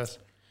on Perth.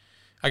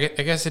 I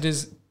guess it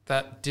is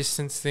that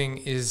distance thing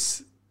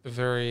is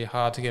very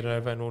hard to get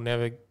over, and we'll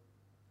never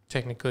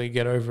technically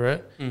get over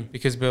it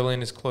because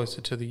Berlin is closer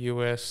to the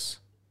US,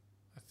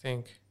 I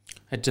think.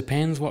 It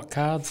depends what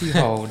cards you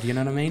hold, you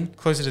know what I mean?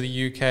 Closer to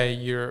the UK,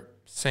 Europe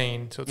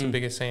scene, so it's a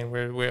bigger scene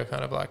where we're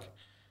kind of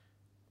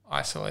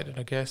isolated,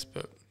 I guess.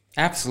 But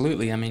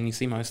absolutely. I mean, you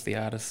see most of the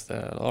artists,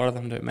 a lot of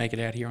them don't make it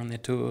out here on their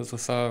tours or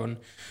so.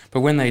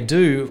 But when they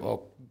do,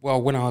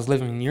 when I was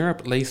living in Europe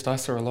at least, I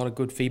saw a lot of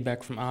good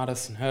feedback from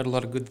artists and heard a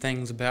lot of good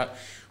things about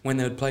when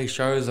they would play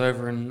shows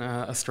over in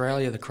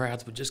Australia, the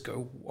crowds would just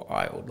go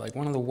wild,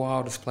 one of the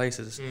wildest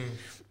places.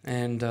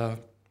 And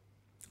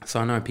so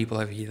I know people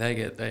over here, they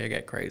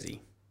get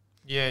crazy.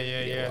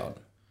 Yeah.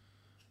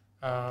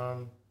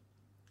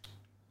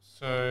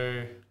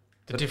 So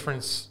the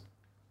difference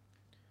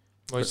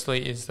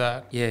mostly is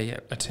that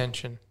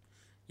attention.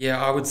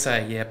 Yeah, I would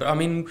say, yeah. But I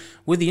mean,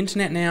 with the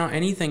internet now,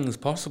 anything's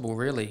possible,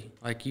 really.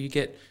 You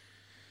get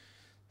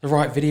the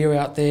right video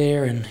out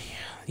there and,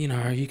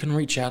 you can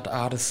reach out to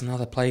artists in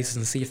other places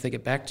and see if they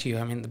get back to you.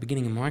 I mean, at the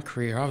beginning of my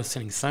career, I was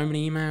sending so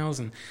many emails,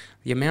 and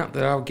the amount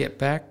that I would get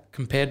back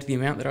compared to the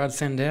amount that I'd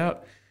send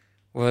out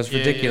was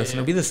ridiculous. And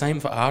it'd be the same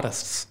for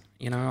artists.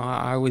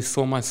 I always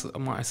saw myself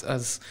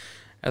as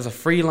a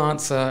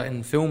freelancer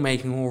in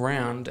filmmaking all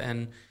around,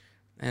 and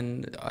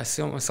I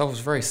saw myself as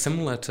very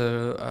similar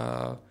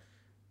to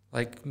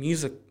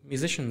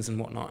musicians and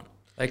whatnot.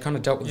 They kind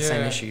of dealt with the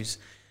same issues.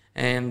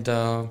 And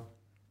how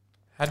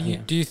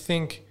do you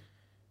think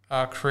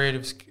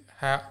creatives?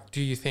 How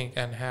do you think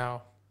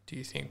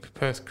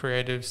Perth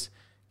creatives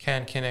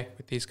can connect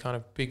with these kind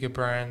of bigger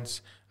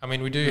brands? I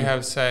mean, we do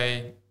have,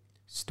 say,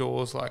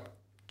 stores like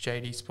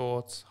JD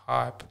Sports,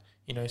 Hype,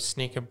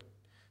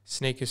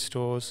 sneaker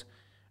stores.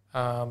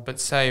 But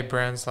say big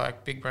brands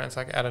like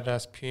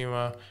Adidas,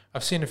 Puma,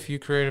 I've seen a few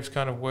creatives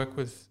kind of work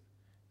with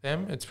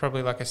them. It's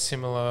probably like a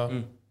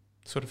similar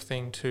sort of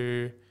thing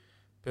to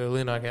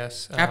Berlin, I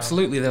guess.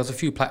 Absolutely. There was a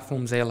few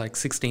platforms there like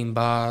 16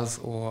 Bars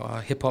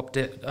or Hip Hop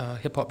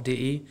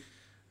DE,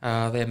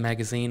 their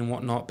magazine and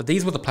whatnot. But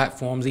these were the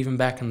platforms even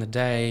back in the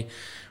day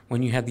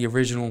when you had the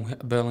original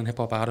Berlin hip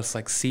hop artists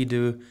like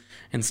Sidu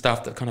and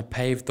stuff that kind of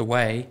paved the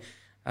way.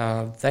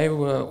 They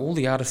were, all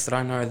the artists that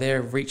I know,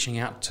 they're reaching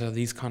out to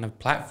these kind of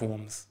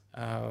platforms,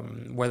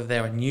 whether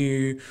they were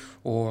new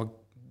or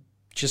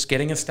just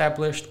getting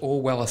established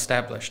or well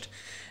established.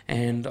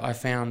 And I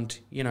found,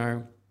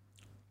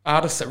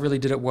 artists that really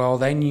did it well,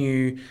 they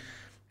knew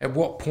at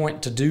what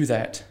point to do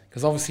that,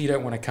 because obviously you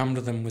don't want to come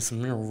to them with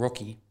some real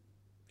rookie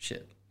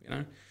shit,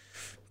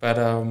 But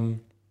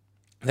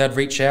they'd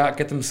reach out,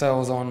 get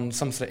themselves on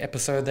some sort of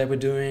episode they were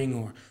doing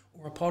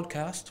or a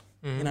podcast,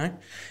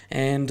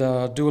 and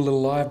do a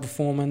little live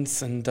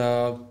performance, and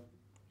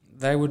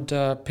they would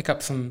pick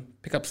up some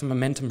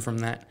momentum from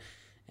that,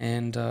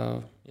 and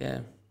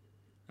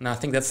and I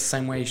think that's the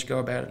same way you should go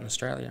about it in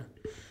Australia.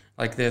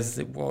 Like there's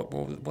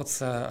what's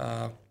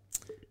that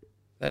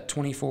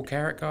 24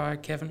 karat guy,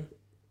 Kevin?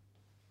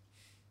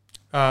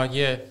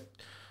 Yeah,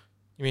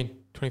 you mean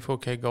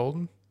 24K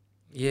Golden?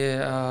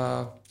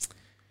 Yeah.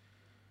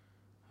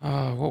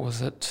 What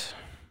was it?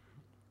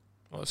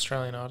 Well,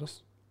 Australian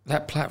artist.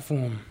 That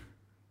platform.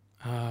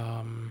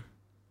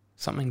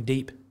 Something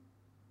deep.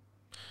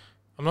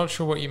 I'm not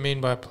sure what you mean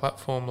by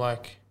platform,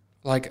 like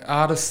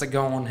artists that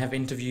go on have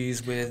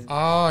interviews with.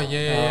 Oh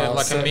yeah,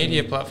 like a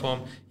media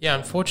platform. Yeah,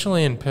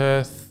 unfortunately in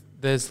Perth,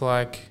 there's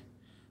I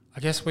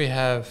guess we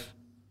have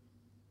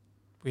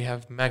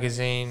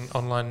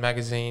online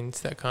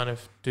magazines that kind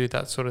of do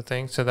that sort of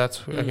thing. So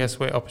that's I guess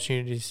where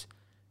opportunities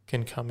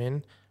can come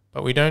in,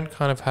 but we don't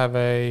kind of have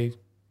a,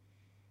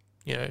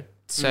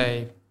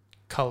 say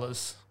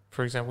colours,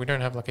 for example. We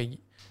don't have like a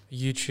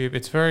YouTube.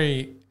 It's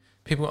very,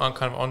 people aren't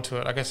kind of onto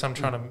it. I guess I'm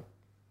trying to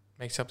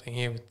make something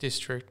here with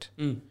District.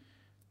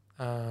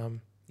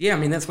 Yeah, I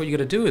mean, that's what you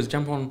got to do is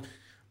jump on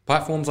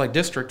platforms like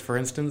District, for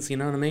instance, you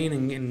know what I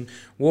mean, and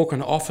walk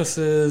into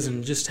offices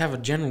and just have a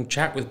general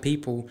chat with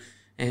people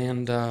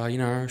and,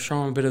 show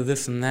them a bit of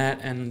this and that.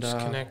 And just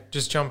connect,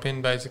 just jump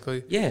in,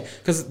 basically. Yeah,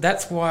 because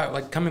that's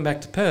why, coming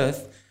back to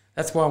Perth,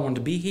 that's why I wanted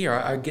to be here.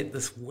 I get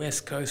this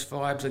West Coast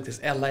vibes, like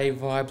this LA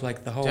vibe,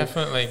 like the whole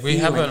Definitely.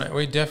 feeling.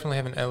 We definitely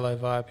have an LA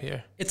vibe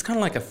here. It's kind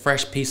of like a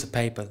fresh piece of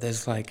paper.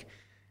 There's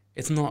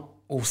it's not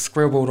all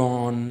scribbled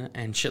on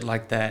and shit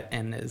like that,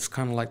 and it's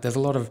kind of like there's a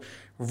lot of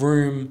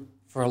room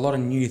for a lot of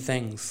new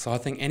things. So I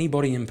think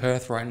anybody in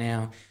Perth right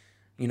now,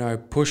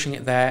 pushing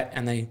at that,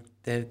 and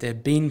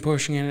they've been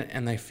pushing it,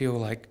 and they feel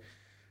like,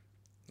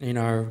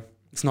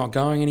 it's not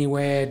going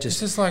anywhere. It's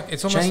just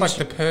it's almost like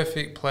the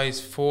perfect place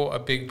for a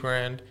big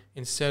brand.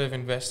 Instead of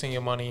investing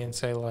your money in,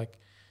 say, like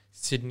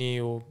Sydney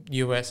or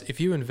US, if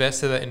you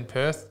invested that in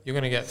Perth, you're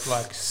going to get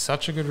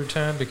such a good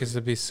return because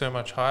there'd be so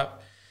much hype.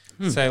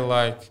 Say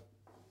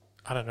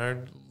I don't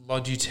know,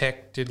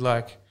 Logitech did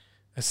a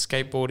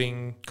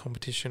skateboarding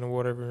competition or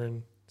whatever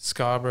in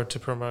Scarborough to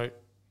promote,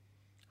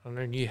 I don't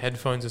know, new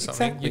headphones or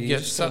something. Exactly. You'd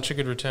get such a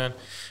good return.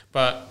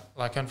 But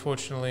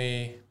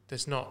unfortunately,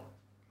 there's not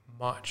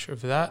much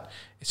of that.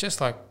 It's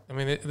just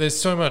there's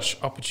so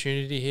much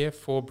opportunity here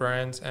for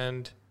brands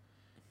and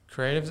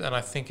creatives, and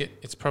I think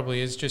it's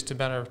probably is just a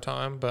matter of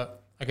time.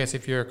 But I guess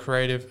if you're a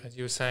creative, as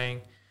you were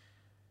saying,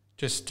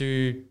 just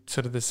do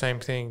sort of the same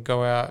thing.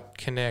 Go out,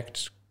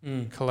 connect,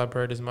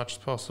 collaborate as much as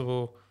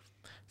possible.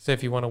 So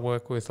if you want to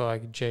work with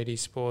JD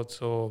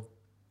Sports or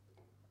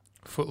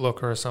Foot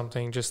Locker or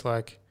something, just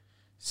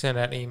send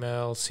out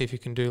emails, see if you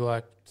can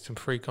do some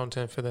free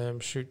content for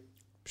them, shoot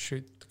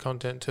the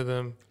content to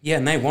them. Yeah,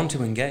 and they want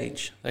to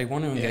engage. They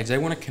want to engage. They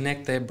want to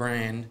connect their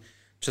brand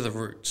to the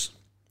roots,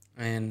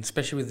 and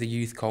especially with the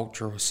youth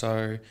culture or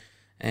so.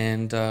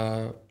 And,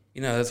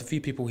 there's a few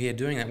people here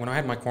doing that. When I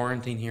had my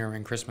quarantine here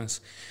around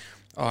Christmas,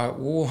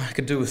 all I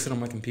could do was sit on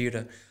my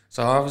computer.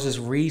 So I was just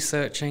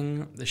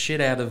researching the shit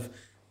out of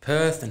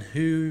Perth and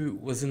who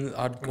was in.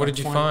 What did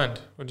you find?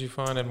 What did you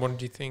find, and what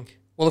did you think?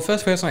 Well, the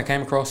first person I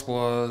came across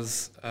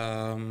was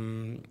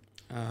Napoleon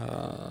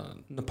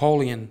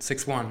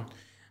 6'1",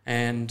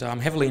 and I'm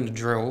heavily into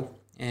drill.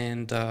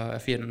 And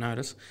if you didn't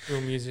notice,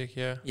 drill music,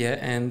 yeah,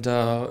 and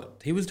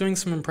he was doing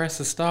some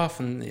impressive stuff,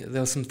 and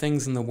there were some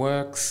things in the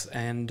works.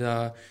 And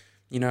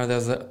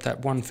there's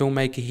that one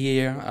filmmaker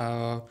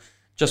here,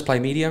 Just Play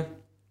Media.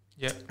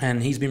 Yeah,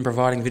 and he's been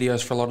providing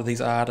videos for a lot of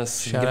these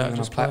artists and giving them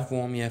a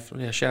platform.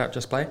 Yeah, shout out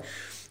Just Play,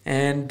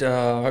 and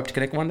hope to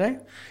connect one day.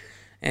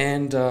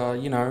 And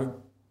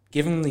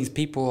giving these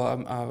people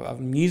a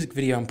music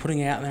video and putting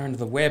it out there into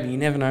the web, and you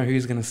never know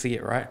who's going to see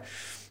it, right?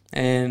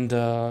 And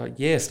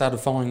started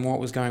following what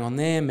was going on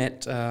there.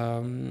 Met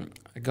a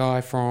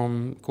guy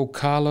called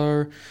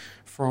Carlo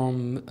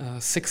from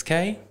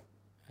 6K.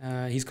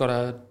 He's got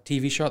a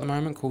TV show at the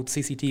moment called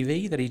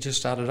CCTV that he just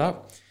started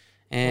up.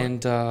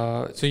 And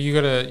so you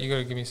gotta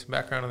give me some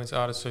background on this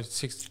artist. So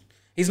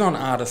he's not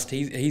an artist.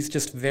 He's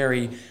just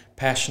very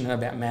passionate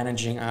about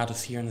managing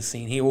artists here in the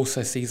scene. He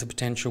also sees the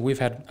potential. We've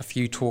had a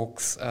few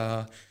talks,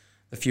 a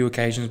few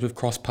occasions we've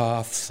crossed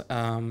paths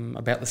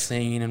about the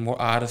scene and what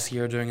artists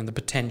here are doing and the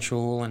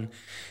potential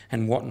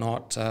and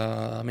whatnot.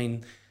 I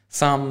mean,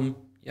 some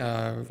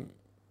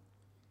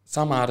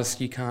artists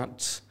you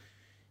can't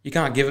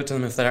give it to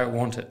them if they don't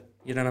want it.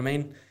 You know what I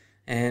mean?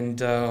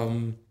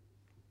 And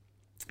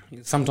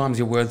sometimes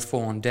your words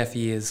fall on deaf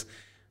ears.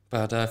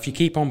 But if you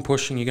keep on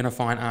pushing, you're going to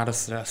find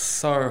artists that are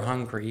so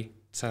hungry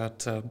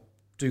to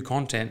do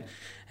content.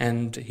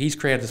 And he's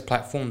created this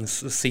platform,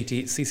 this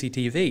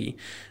CCTV,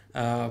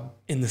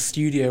 in the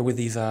studio with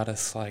these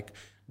artists like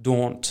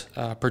Daunt,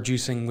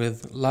 producing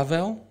with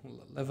Lavelle?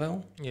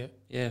 Yeah.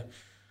 Yeah.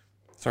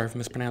 Sorry for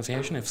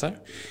mispronunciation, if so.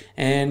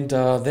 And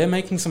they're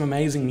making some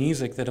amazing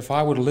music that if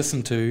I were to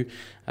listen to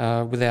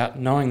without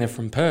knowing they're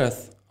from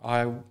Perth,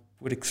 I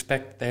would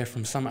expect they're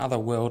from some other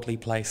worldly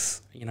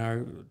place, you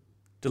know,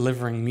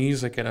 delivering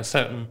music at a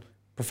certain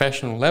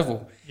professional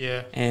level.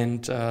 Yeah.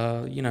 And,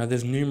 you know,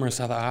 there's numerous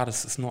other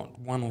artists. It's not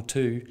one or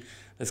two.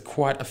 There's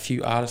quite a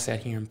few artists out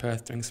here in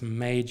Perth doing some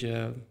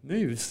major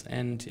moves.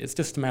 And it's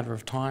just a matter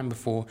of time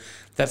before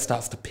that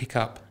starts to pick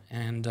up.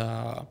 And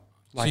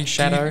like so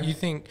Shadow. You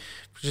think,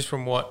 just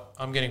from what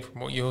I'm getting from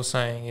what you're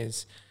saying,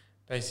 is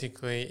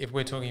basically if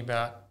we're talking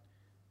about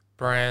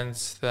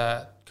brands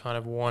that kind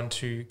of want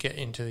to get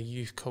into the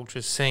youth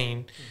culture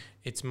scene,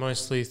 it's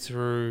mostly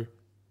through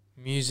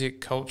music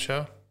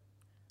culture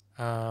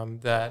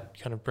that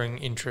kind of bring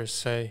interest,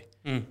 say.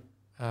 You've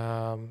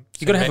got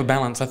to have a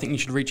balance. I think you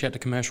should reach out to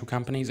commercial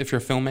companies. If you're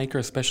a filmmaker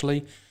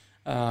especially,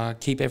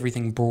 keep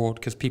everything broad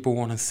because people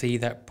want to see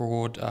that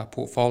broad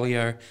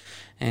portfolio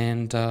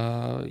and,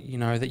 you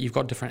know, that you've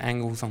got different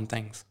angles on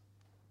things.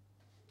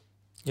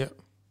 Yep.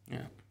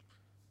 Yeah.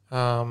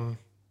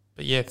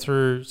 But yeah,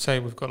 through, say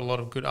we've got a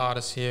lot of good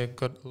artists here,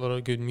 got a lot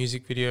of good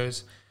music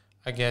videos,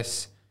 I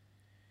guess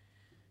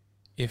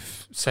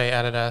if, say,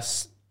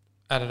 Adidas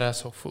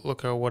or Foot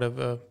Locker or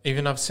whatever,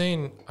 even I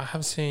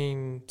have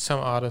seen some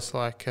artists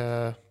like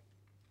Young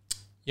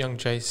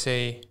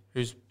JC,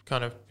 who's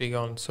kind of big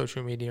on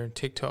social media and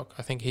TikTok.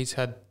 I think he's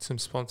had some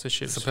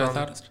sponsorships. The Perth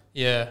artist?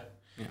 Yeah.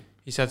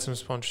 He's had some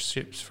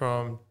sponsorships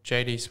from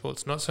JD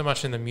Sports, not so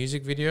much in the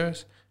music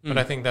videos, but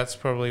I think that's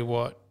probably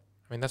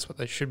that's what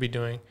they should be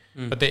doing.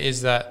 But there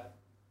is that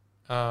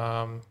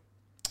that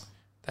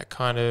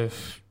kind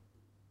of,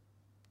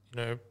 you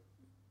know,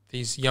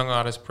 these young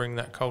artists bring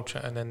that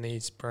culture and then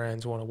these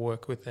brands want to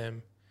work with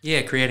them.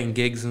 Yeah, creating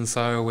gigs and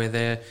so where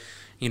they're,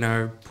 you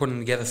know, putting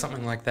together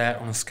something like that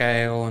on a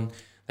scale and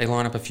they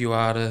line up a few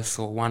artists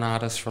or one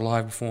artist for a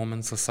live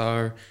performance or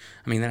so.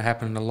 I mean, that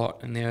happened a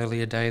lot in the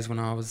earlier days when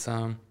I was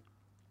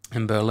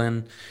in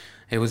Berlin.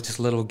 It was just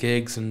little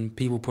gigs and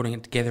people putting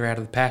it together out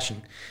of the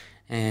passion.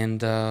 And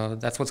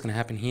that's what's going to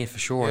happen here for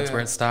sure. Yeah. It's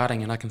where it's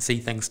starting, and I can see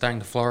things starting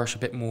to flourish a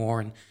bit more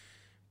and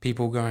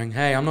people going,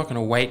 hey, I'm not going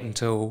to wait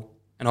until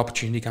an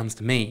opportunity comes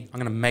to me. I'm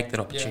going to make that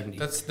opportunity.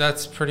 Yeah,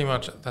 that's pretty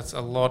much, that's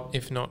a lot,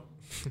 if not,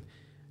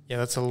 yeah,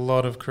 that's a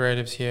lot of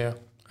creatives here.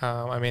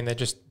 I mean, they're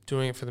just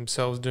doing it for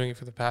themselves, doing it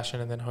for the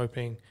passion, and then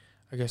hoping,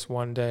 I guess,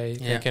 one day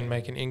they can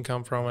make an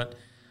income from it.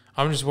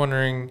 I'm just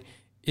wondering,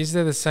 is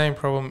there the same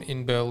problem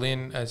in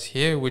Berlin as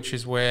here, which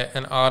is where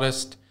an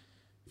artist,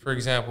 for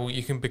example,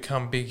 you can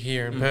become big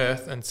here in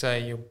Perth and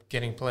say you're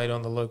getting played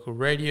on the local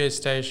radio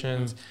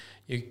stations,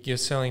 you're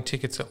selling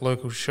tickets at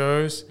local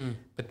shows,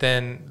 but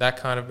then that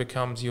kind of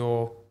becomes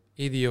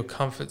either your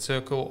comfort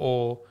circle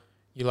or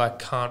you like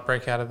can't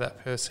break out of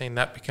that Perth scene.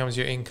 That becomes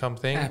your income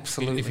thing.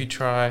 Absolutely. If you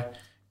try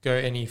go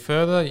any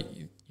further,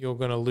 you're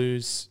going to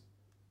lose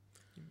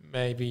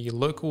maybe your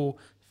local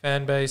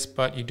fan base,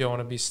 but you don't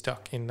want to be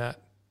stuck in that.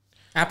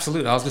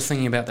 Absolutely. I was just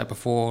thinking about that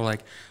before.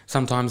 Like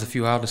sometimes a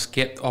few artists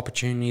get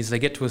opportunities, they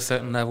get to a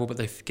certain level, but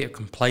they get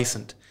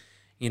complacent,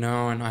 you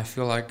know, and I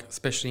feel like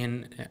especially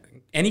in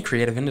any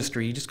creative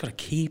industry, you just got to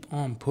keep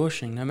on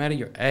pushing no matter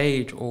your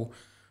age or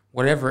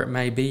whatever it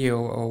may be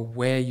or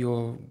where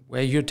your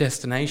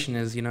destination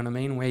is, you know what I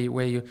mean?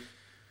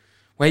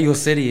 Where your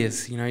city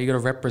is, you know, you got to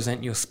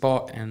represent your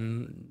spot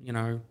and, you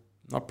know,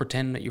 not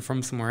pretend that you're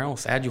from somewhere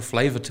else. Add your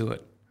flavor to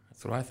it.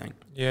 That's what I think.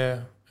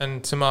 Yeah.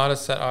 And some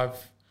artists that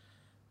I've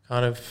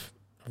kind of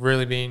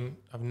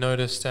I've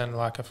noticed and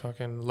like I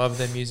fucking love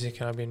their music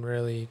and I've been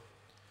really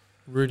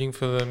rooting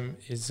for them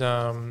is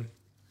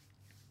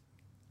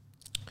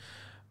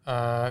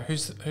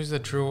who's the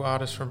drill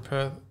artist from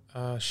Perth?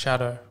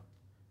 Shadow.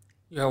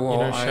 Yeah, well, you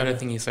know, I don't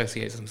think he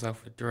associates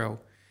himself with drill,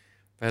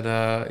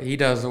 but he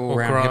does all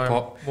around hip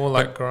hop, more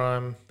like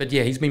grime. But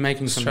yeah, he's been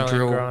making some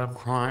Australian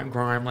drill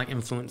grime like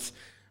influence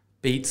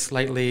beats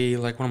lately.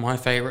 Like one of my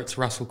favorites,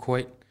 Russell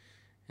Coit.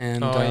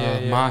 And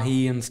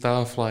Mahi and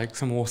stuff, like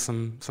some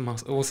awesome.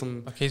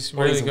 Like he's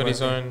really got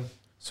his own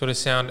sort of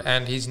sound,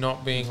 and he's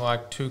not being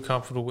like too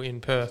comfortable in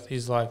Perth.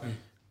 He's like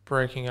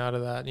breaking out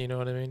of that. You know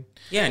what I mean?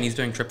 Yeah, and he's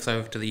doing trips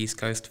over to the East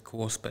Coast, of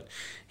course, but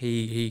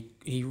he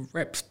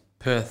reps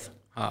Perth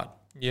hard.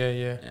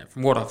 Yeah.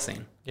 From what I've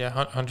seen. Yeah,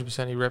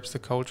 100%. He reps the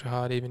culture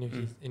hard, even if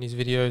in his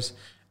videos.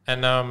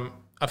 And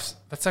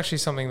that's actually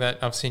something that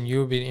I've seen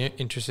you be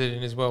interested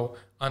in as well,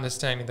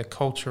 understanding the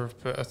culture of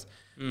Perth,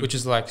 which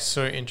is like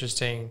so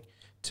interesting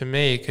to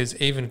me, because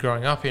even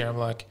growing up here, I'm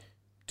like,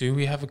 do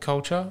we have a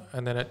culture?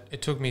 And then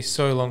it took me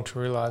so long to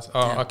realize,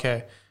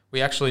 okay,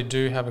 we actually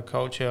do have a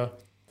culture.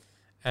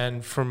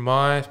 And from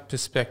my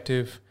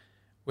perspective,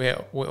 we're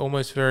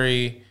almost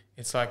very,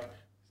 it's like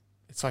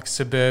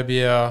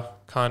suburbia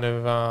kind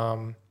of,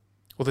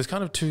 well, there's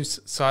kind of two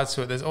sides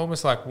to it. There's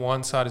almost like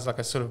one side is like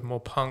a sort of more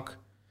punk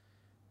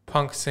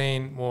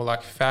scene, more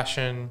like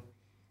fashion,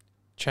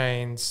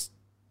 chains.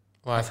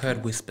 Like, I've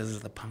heard whispers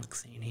of the punk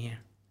scene here.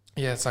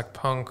 Yeah, it's like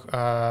punk,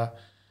 more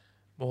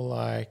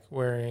like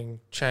wearing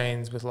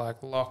chains with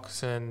like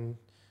locks and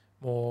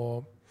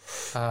more,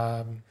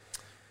 I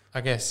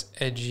guess,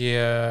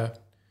 edgier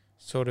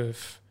sort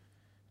of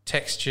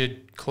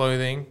textured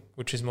clothing,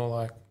 which is more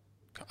like,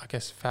 I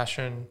guess,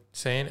 fashion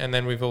scene. And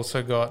then we've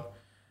also got,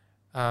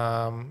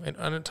 and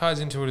it ties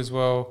into it as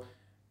well,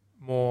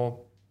 more,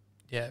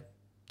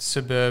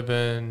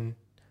 suburban,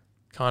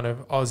 kind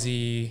of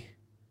Aussie,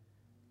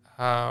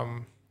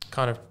 kind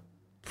of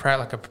proud,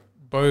 like a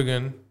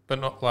bogan, but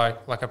not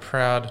like a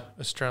proud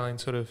Australian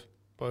sort of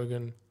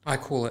bogan. I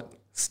call it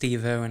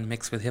Steve Irwin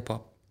mixed with hip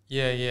hop.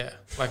 Yeah,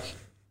 like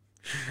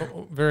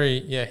very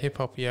hip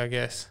hop, I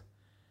guess.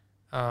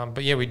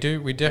 But yeah, we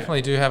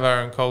definitely do have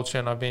our own culture,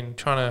 and I've been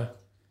trying to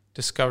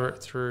discover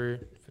it through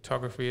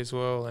photography as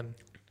well. And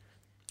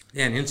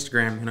and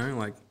Instagram,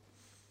 like,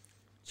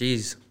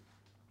 geez,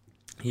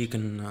 you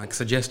can like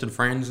suggested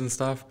friends and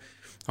stuff.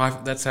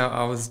 That's how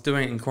I was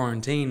doing it in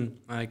quarantine,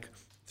 like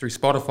through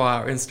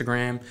Spotify or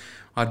Instagram.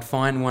 I'd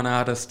find one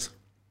artist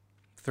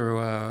through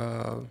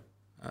a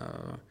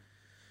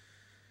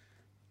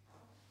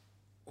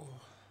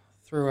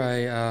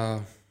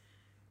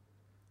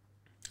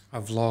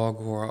vlog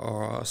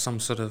or some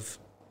sort of,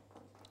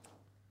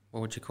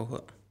 what would you call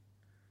it?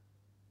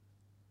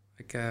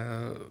 Like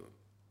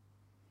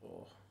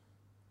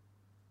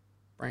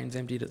brain's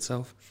emptied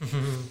itself.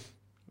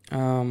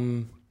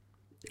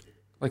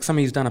 Like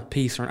somebody's done a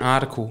piece or an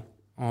article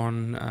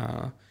on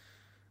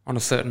a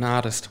certain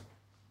artist,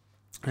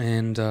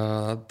 and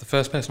the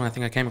first person I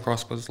think I came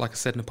across was, like I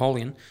said,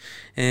 Napoleon,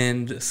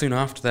 and soon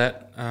after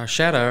that,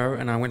 Shadow,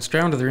 and I went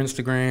straight onto their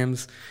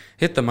Instagrams,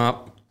 hit them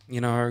up,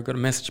 got a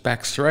message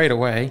back straight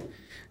away,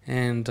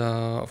 and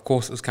of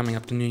course it was coming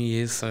up to New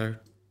Year's, so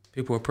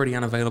people were pretty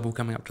unavailable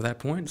coming up to that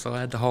point, so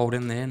I had to hold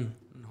in there and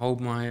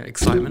hold my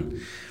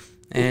excitement,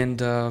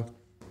 and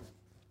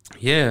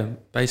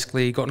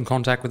basically got in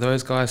contact with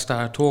those guys,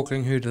 started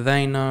talking, who do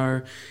they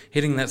know,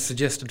 hitting that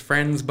suggested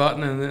friends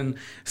button, and then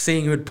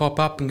seeing who would pop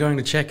up and going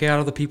to check out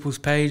other people's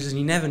pages, and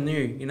you never know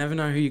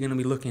who you're going to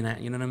be looking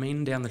at, you know what I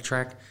mean, down the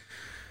track.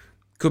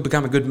 Could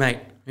become a good mate,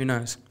 who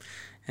knows.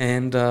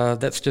 And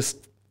that's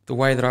just the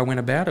way that I went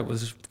about it,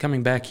 was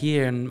coming back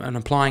here and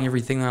applying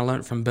everything I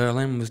learnt from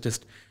Berlin, was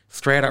just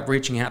straight up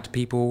reaching out to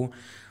people.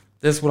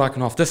 This is what I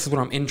can offer, this is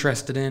what I'm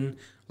interested in,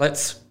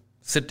 let's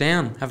sit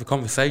down, have a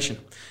conversation.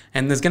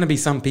 And there's going to be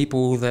some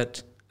people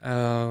that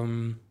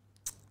they'll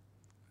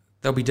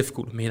be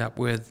difficult to meet up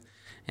with,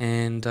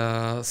 and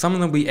some of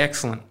them will be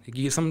excellent.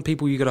 Some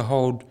people you got to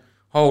hold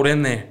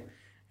in there,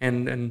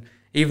 and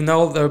even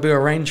though there'll be a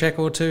rain check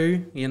or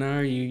two,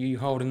 you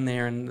hold in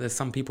there. And there's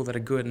some people that are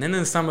good, and then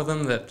there's some of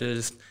them that are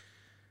just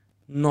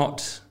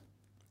not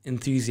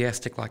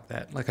enthusiastic like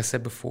that. Like I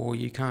said before,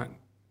 you can't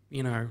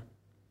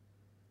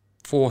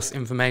force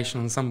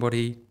information on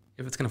somebody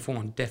if it's going to fall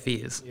on deaf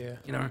ears.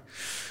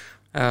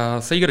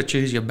 So you got to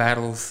choose your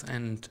battles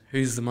and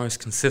who's the most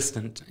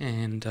consistent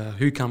and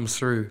who comes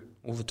through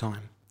all the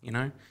time,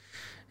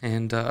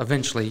 and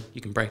eventually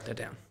you can break that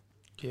down.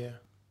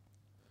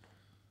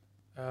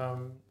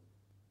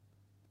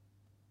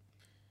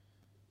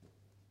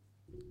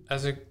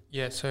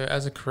 So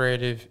as a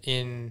creative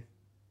in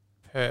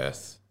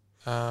Perth,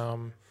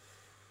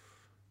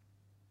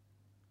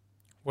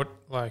 what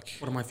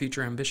are my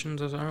future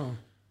ambitions as well?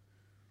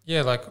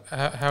 Yeah, like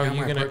how are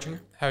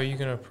you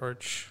gonna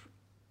approach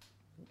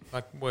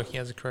like working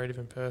as a creative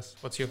in Perth?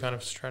 What's your kind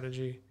of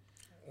strategy?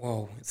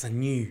 Well, it's a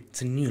new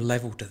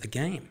level to the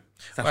game.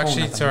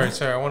 Actually, sorry,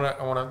 I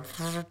wanna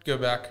go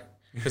back,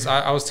 because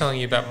I was telling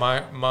you about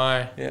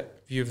my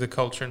view of the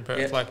culture in Perth.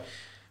 Yeah. Like,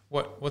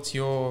 what's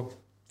your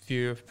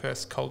view of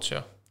Perth's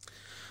culture?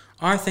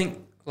 I think,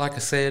 like I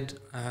said,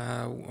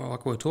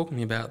 like we were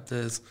talking about,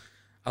 there's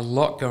a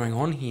lot going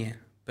on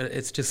here, but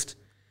it's just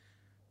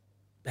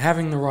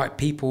having the right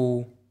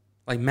people,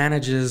 like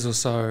managers or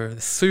so,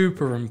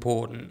 super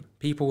important.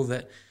 People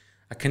that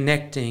are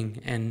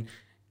connecting and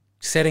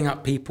setting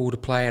up people to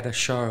play at a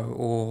show,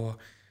 or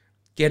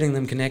getting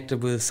them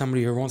connected with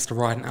somebody who wants to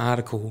write an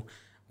article,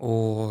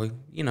 or,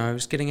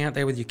 just getting out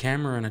there with your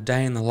camera and a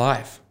day in the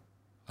life.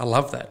 I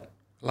love that.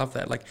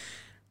 Like,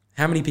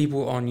 how many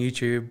people on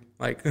YouTube,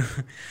 like,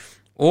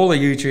 all of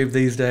YouTube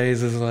these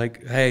days is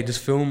like, hey, just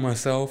film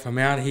myself. I'm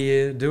out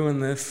here doing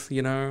this,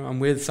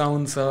 I'm with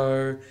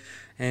so-and-so,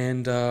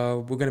 and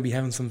we're going to be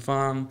having some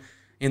fun.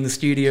 in the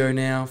studio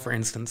now, for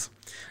instance,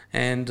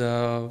 and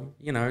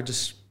you know,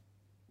 just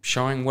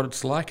showing what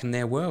it's like in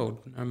their world,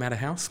 no matter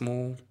how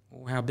small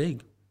or how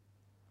big.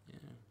 Yeah.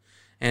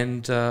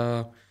 And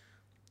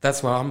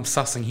that's why I'm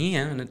sussing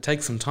here, and it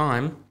takes some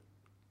time.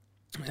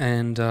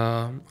 And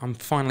I'm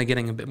finally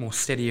getting a bit more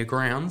steadier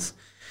grounds.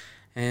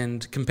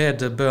 And compared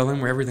to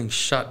Berlin, where everything's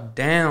shut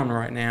down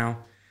right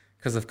now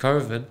because of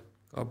COVID,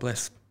 God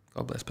bless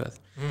Perth.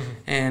 Mm-hmm.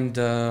 And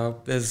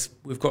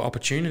we've got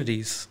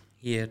opportunities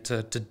here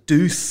to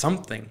do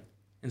something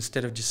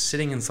instead of just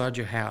sitting inside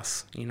your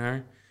house, you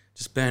know,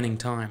 just burning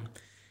time.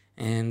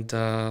 And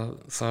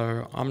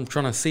so I'm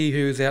trying to see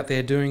who's out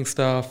there doing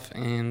stuff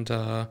and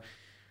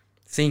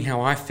seeing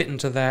how I fit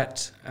into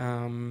that,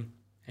 and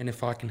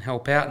if I can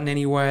help out in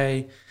any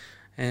way,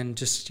 and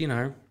just, you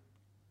know,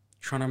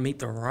 trying to meet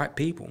the right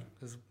people,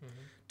 because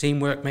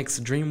teamwork makes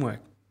the dream work.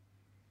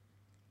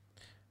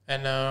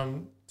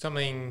 And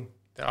something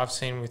that I've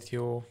seen with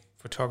your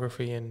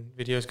photography and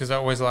videos, because I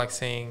always like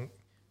seeing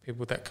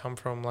people that come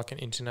from like an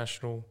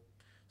international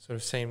sort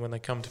of scene. When they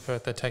come to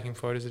Perth, they're taking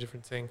photos, a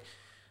different thing.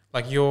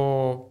 Like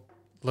your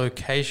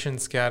location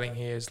scouting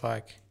here is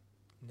like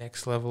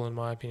next level in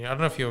my opinion. I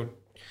don't know if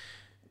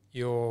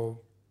you're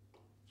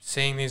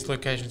seeing these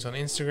locations on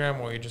Instagram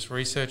or you're just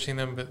researching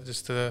them, but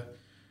just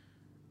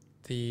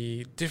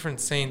the different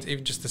scenes,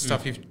 even just the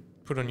stuff you've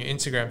put on your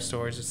Instagram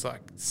stories, it's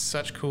like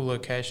such cool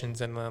locations.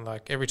 And then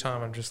like every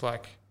time I'm just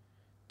like,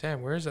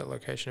 damn, where is that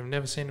location? I've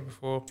never seen it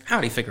before. How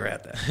do you figure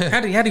out that?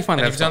 How do you find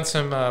and that? You've done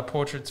some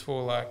portraits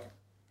for like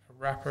a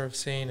rapper I've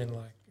seen, and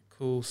like a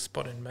cool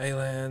spot in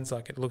Maylands.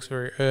 Like it looks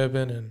very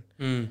urban,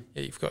 and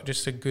yeah, you've got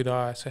just a good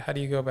eye. So how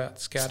do you go about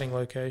scouting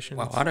locations?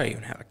 Well, I don't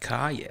even have a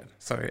car yet.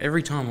 So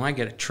every time I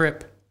get a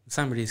trip in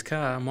somebody's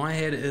car, my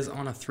head is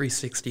on a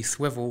 360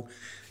 swivel,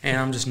 and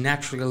I'm just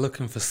naturally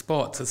looking for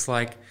spots. It's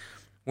like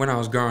when I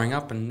was growing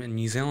up in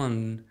New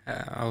Zealand,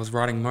 I was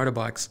riding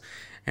motorbikes,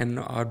 and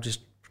I'd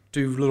just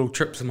do little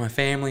trips with my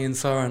family and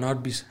so, and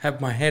I'd have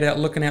my head out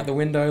looking out the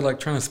window, like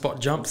trying to spot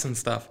jumps and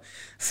stuff.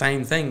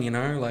 Same thing, you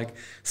know, like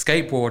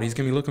skateboard. He's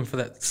going to be looking for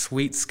that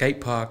sweet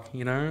skate park,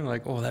 you know,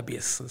 like, oh, that'd be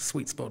a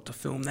sweet spot to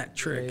film that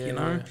trick, you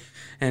know,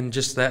 and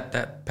just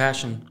that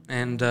passion.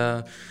 And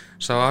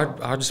so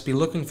I'd just be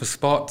looking for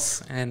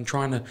spots and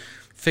trying to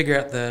figure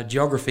out the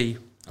geography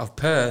of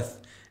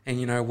Perth and,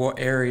 you know, what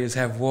areas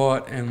have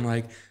what. And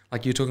like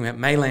you were talking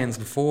about Maylands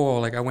before,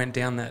 like I went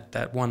down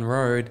that one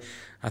road,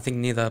 I think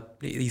near the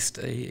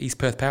East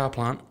Perth power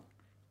plant,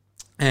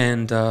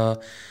 and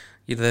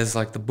there's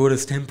like the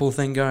Buddhist temple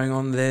thing going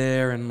on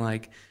there, and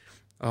like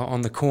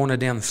on the corner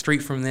down the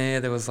street from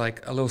there was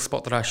like a little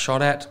spot that I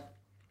shot at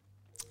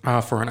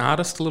for an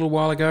artist a little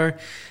while ago,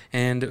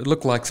 and it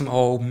looked like some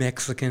old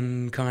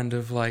Mexican kind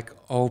of like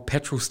old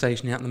petrol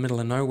station out in the middle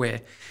of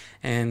nowhere.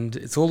 And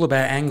it's all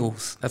about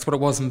angles. That's what it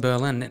was in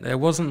Berlin. There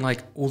wasn't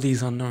like all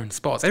these unknown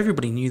spots.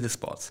 Everybody knew the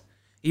spots.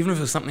 Even if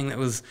it was something that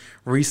was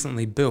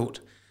recently built,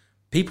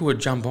 people would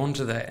jump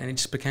onto that, and it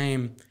just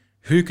became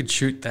who could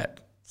shoot that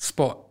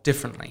spot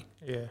differently.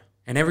 Yeah.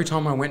 And every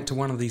time I went to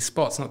one of these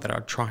spots, not that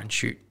I'd try and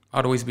shoot,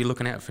 I'd always be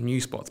looking out for new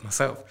spots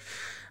myself.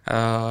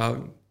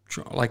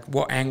 Like,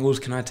 what angles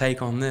can I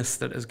take on this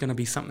that is going to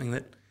be something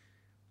that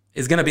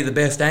is going to be the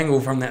best angle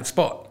from that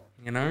spot,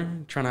 you know?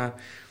 Trying to,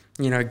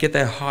 you know, get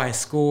that high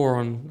score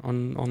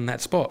on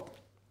that spot.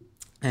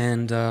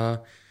 And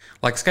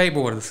like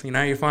skateboarders, you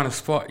know, you find a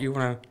spot, you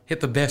want to hit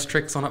the best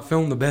tricks on it,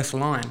 film the best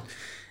line.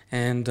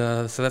 And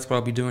so that's what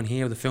I'll be doing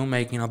here with the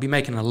filmmaking. I'll be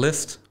making a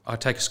list. I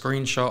take a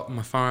screenshot on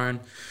my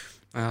phone,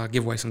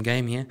 give away some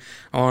game here,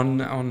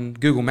 on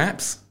Google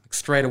Maps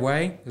straight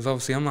away, because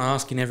obviously I'm not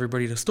asking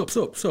everybody to stop.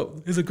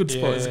 It's a good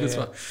spot, it's a good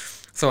spot.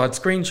 So I'd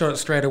screenshot it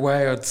straight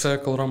away, I'd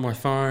circle it on my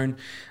phone,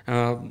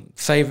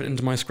 save it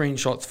into my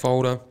screenshots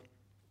folder.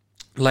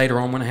 Later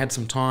on, when I had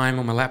some time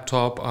on my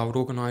laptop, I would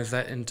organise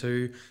that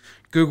into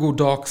Google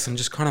Docs and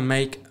just kind of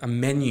make a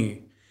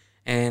menu.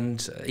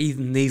 And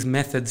even these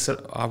methods,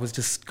 I was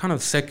just kind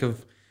of sick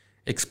of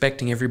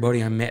expecting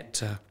everybody I met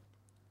to,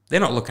 they're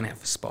not looking out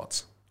for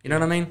spots. You know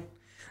what I mean?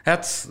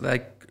 That's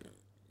like,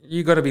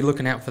 you got to be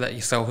looking out for that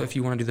yourself if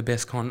you want to do the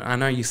best content. I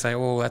know you say,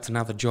 oh, that's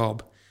another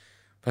job.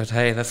 But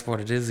hey, that's what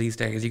it is these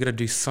days. You got to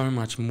do so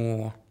much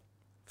more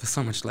for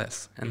so much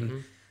less.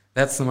 And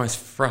that's the most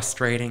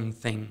frustrating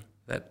thing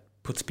that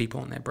puts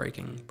people on their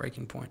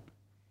breaking point.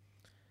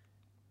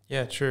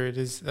 Yeah, true. It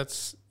is.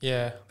 That's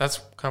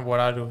kind of what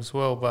I do as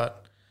well.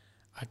 But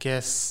I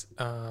guess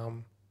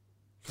do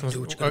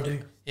what you gotta do.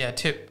 Yeah, a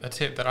tip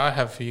that I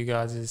have for you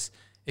guys is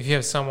if you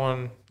have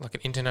someone like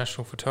an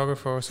international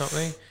photographer or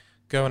something,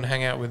 go and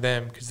hang out with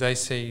them, because they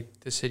see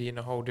the city in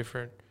a whole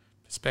different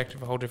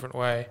perspective, a whole different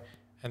way,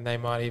 and they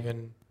might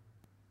even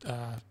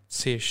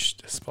see a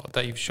spot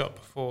that you've shot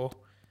before,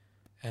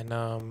 and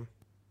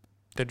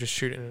they'll just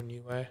shoot it in a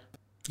new way.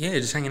 Yeah,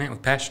 just hanging out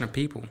with passionate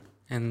people,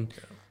 and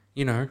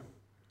you know.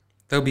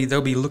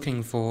 They'll be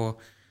looking for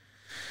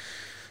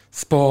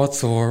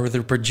spots, or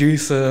the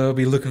producer will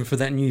be looking for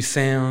that new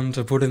sound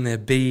to put in their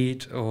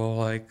beat, or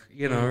like,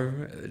 you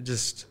know,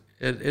 just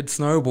it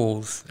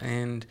snowballs,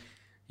 and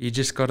you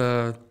just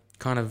gotta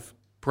kind of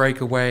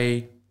break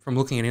away from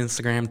looking at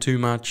Instagram too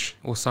much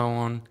or so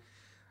on.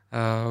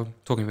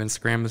 Talking of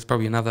Instagram, there's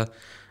probably another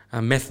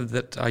method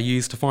that I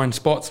used to find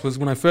spots was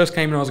when I first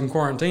came and I was in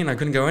quarantine, I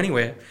couldn't go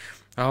anywhere.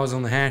 I was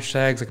on the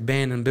hashtags like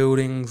abandoned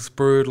buildings,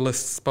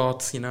 brutalist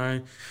spots,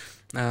 trying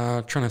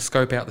to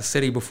scope out the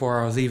city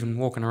before I was even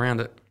walking around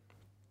it.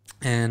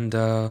 And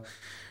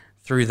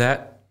through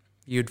that,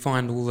 you'd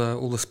find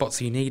all the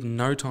spots you need in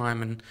no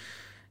time. And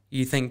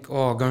you think,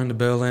 oh, going to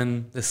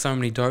Berlin, there's so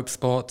many dope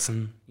spots,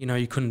 and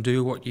you couldn't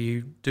do what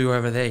you do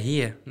over there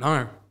here.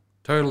 No,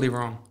 totally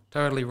wrong.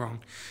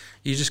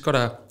 You just got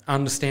to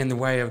understand the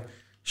way of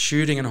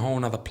shooting in a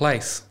whole other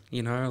place.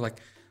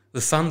 Like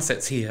the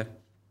sunsets here,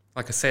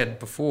 like I said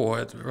before,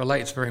 it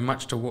relates very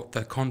much to what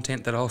the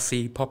content that I'll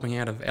see popping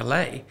out of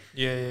LA.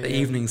 The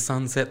evening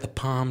sunset, the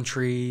palm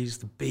trees,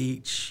 the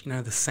beach,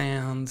 the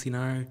sounds,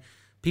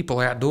 people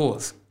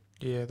outdoors.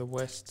 Yeah, the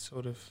West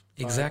sort of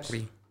vibes.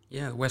 Exactly.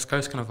 Yeah, the West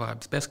Coast kind of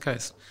vibes, Best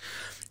Coast.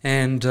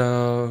 And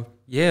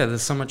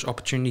there's so much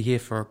opportunity here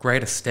for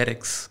great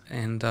aesthetics.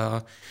 And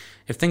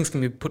if things can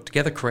be put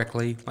together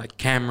correctly, like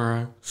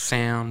camera,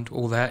 sound,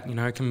 all that,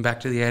 coming back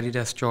to the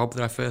Adidas job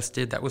that I first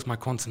did, that was my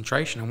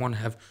concentration. I want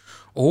to have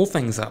all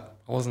things up.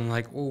 I wasn't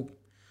like, oh,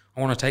 I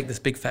want to take this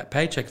big fat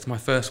paycheck. It's my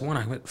first one.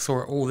 I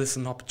saw all this as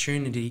an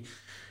opportunity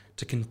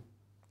to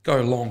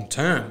go long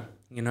term,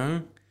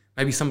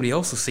 Maybe somebody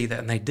else will see that,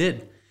 and they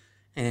did.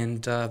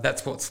 And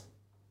that's what's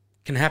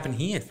can happen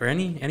here for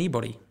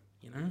anybody,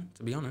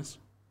 to be honest.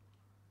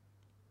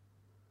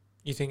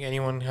 You think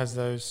anyone has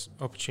those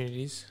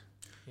opportunities?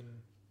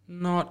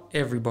 Not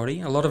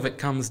everybody. A lot of it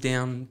comes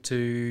down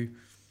to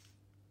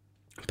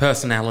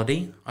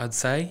personality, I'd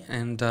say,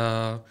 and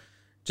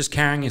just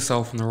carrying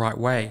yourself in the right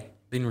way,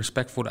 being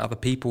respectful to other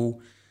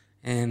people,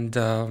 and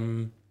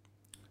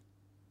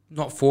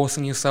not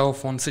forcing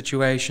yourself on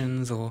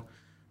situations or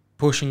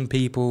pushing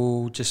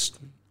people. Just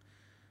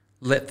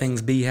let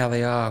things be how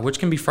they are, which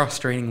can be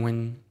frustrating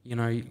when,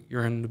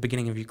 you're in the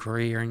beginning of your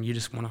career and you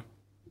just want to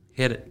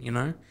hit it,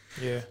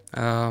 Yeah.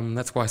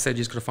 That's why I said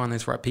you just got to find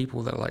those right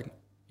people that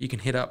you can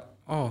hit up.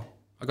 Oh,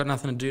 I got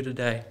nothing to do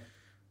today.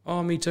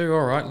 Oh, me too.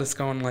 All right, let's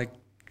go and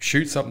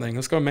shoot something.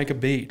 Let's go and make a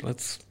beat.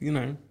 Let's,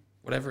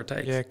 whatever it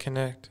takes. Yeah,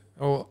 connect.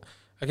 Or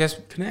I guess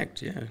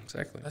connect. Yeah,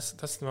 exactly.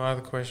 That's my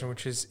other question,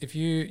 which is if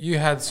you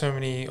had so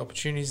many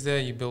opportunities there,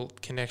 you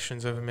built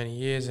connections over many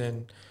years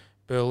in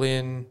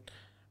Berlin.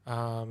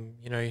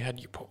 You had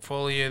your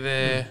portfolio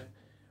there.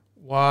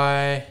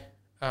 Why?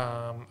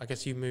 I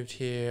guess you moved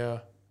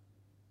here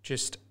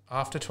just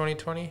after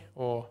 2020,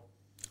 or?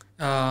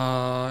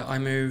 I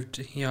moved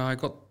here. I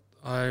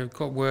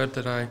got word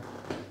that I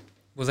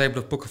was able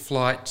to book a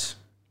flight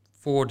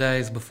 4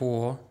 days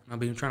before. I've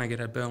been trying to get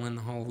out of Berlin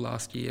the whole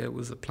last year. It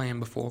was a plan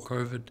before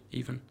COVID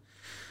even.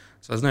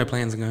 So there's no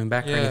plans of going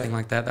back or anything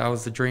like that. That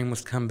was the dream,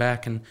 was to come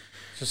back and.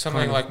 So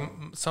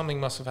something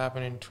must have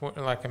happened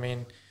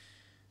in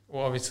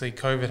obviously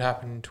COVID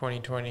happened in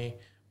 2020.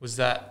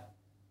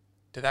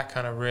 Did that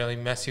kind of really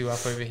mess you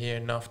up over here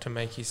enough to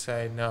make you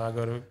say, no, I've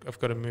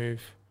got to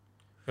move,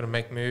 got to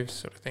make moves,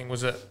 sort of thing?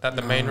 Was that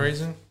the main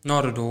reason?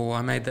 Not at all.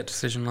 I made that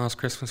decision last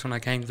Christmas when I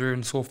came through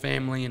and saw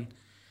family, and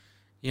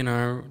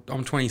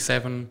I'm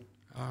 27.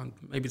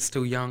 Maybe it's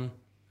still young,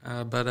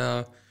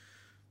 but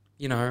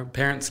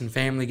parents and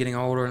family getting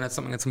older, and that's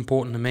something that's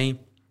important to me.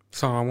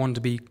 So I wanted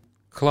to be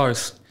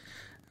close,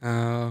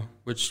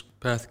 which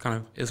Perth kind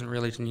of isn't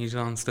really to New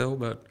Zealand still,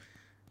 but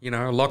a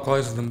lot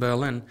closer than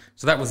Berlin.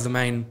 So that was the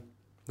main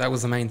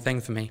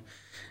thing for me,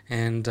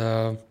 and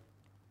from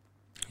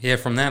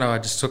that I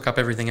just took up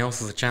everything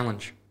else as a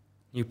challenge.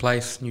 New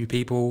place, new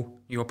people,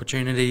 new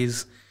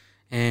opportunities,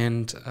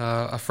 and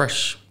a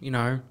fresh,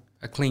 a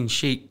clean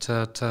sheet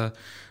to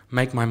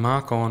make my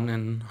mark on,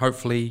 and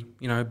hopefully,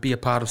 be a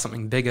part of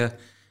something bigger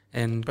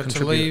and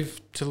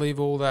contribute. to leave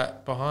all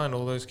that behind,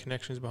 all those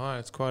connections behind,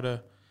 it's quite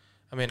a.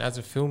 I mean, as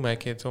a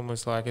filmmaker, it's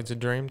almost like it's a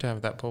dream to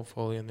have that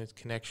portfolio and those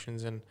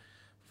connections, and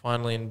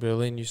finally in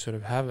Berlin you sort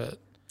of have it.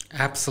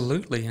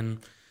 Absolutely, and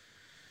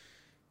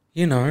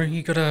you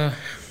gotta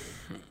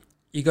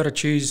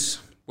choose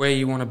where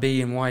you want to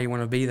be and why you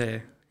want to be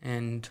there.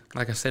 And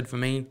like I said, for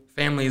me,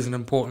 family is an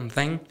important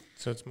thing.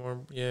 So it's more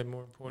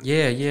important.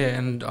 Yeah,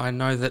 and I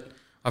know that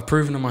I've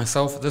proven to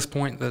myself at this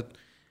point that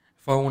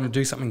if I want to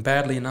do something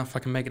badly enough, I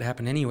can make it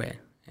happen anywhere.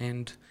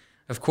 And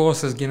of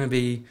course, there's gonna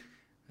be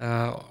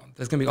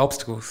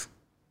obstacles,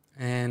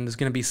 and there's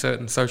gonna be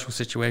certain social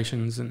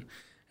situations and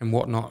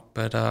whatnot,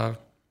 but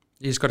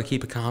you just got to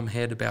keep a calm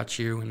head about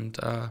you and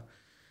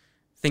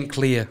think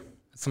clear.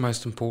 It's the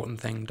most important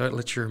thing. Don't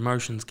let your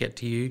emotions get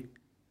to you,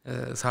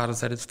 as hard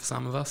as that is for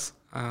some of us.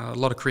 A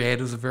lot of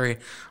creators are very,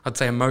 I'd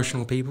say,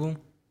 emotional people.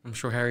 I'm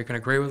sure Harry can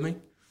agree with me.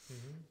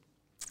 Mm-hmm.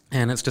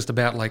 And it's just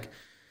about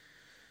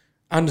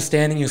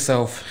understanding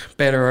yourself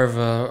better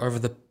over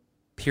the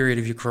period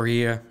of your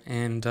career,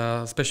 and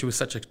especially with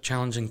such a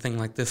challenging thing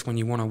like this, when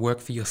you want to work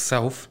for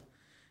yourself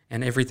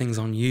and everything's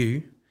on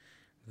you,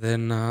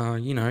 then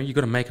you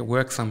got to make it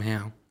work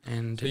somehow.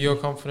 And so you're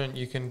confident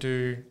you can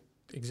do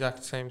the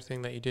exact same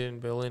thing that you did in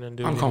Berlin and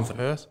do it in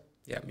Perth?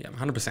 Yeah,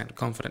 100%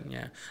 confident,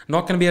 yeah.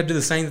 Not going to be able to do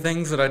the same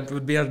things that I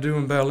would be able to do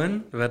in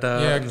Berlin, but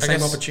the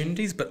same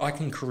opportunities, but I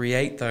can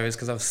create those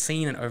because I've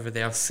seen it over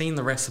there. I've seen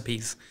the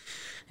recipes,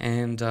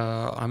 and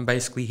I'm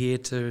basically here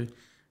to,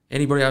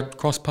 anybody I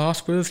cross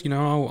paths with,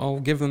 I'll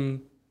give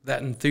them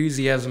that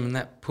enthusiasm and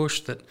that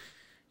push that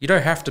you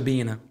don't have to be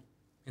in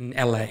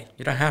LA.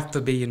 You don't have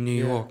to be in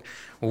New York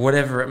or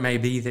whatever it may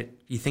be that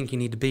you think you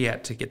need to be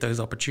at to get those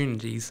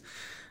opportunities.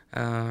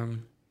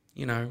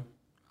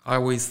 I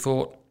always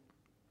thought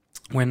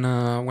when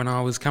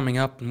I was coming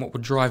up, and what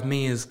would drive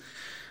me is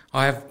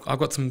I've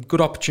got some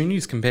good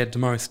opportunities compared to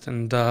most,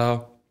 and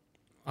I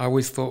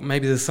always thought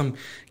maybe there's some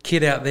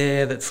kid out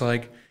there that's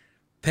like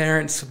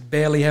parents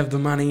barely have the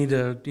money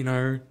to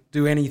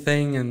do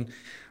anything, and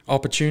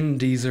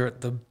opportunities are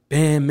at the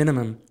bare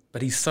minimum,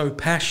 but he's so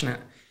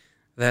passionate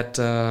that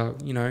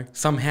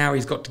somehow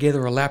he's got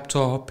together a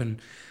laptop and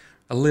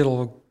a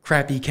little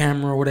crappy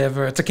camera or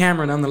whatever. It's a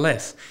camera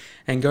nonetheless,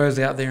 and goes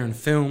out there and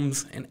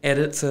films and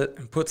edits it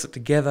and puts it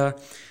together.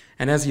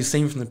 And as you've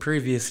seen from the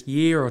previous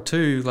year or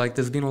two, like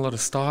there's been a lot of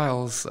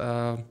styles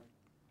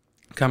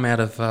come out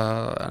of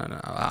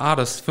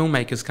artists,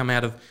 filmmakers come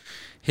out of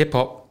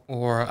hip-hop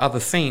or other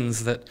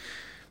scenes that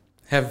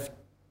have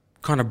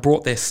kind of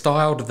brought their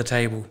style to the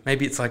table.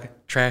 Maybe it's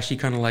like trashy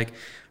kind of like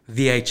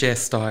VHS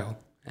style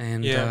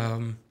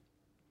and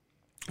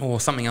or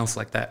something else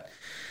like that.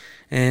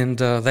 And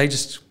they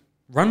just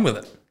run with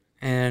it,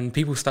 and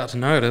people start to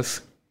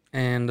notice,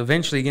 and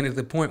eventually get to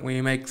the point where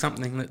you make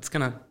something that's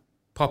going to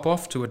pop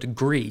off to a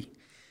degree.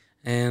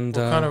 And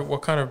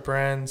what kind of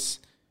brands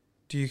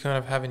do you kind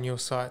of have in your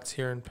sights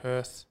here in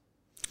Perth?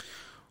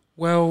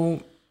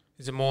 Well,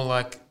 is it more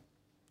like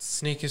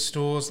sneaker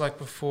stores like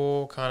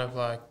before, kind of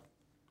like?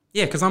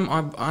 Yeah, because I'm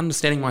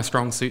understanding my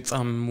strong suits.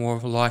 I'm more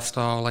of a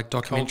lifestyle, like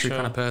documentary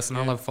kind of person.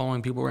 I love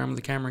following people around with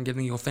the camera and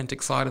getting the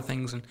authentic side of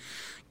things and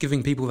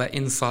giving people that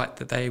insight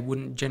that they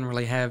wouldn't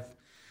generally have.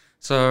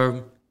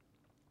 So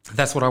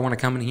that's what I want to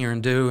come in here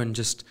and do, and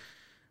just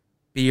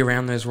be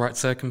around those right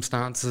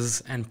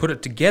circumstances and put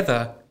it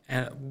together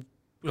and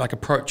like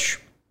approach,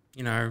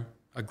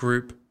 a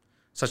group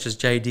such as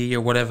JD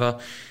or whatever,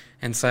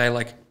 and say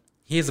like,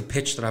 here's a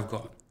pitch that I've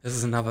got.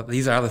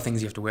 These are other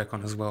things you have to work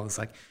on as well. It's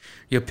like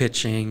your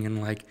pitching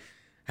and like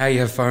how you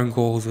have phone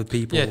calls with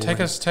people. Yeah, take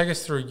us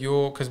through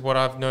because what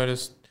I've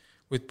noticed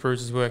with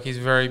Bruce's work, he's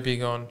very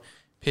big on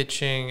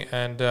pitching,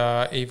 and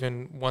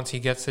even once he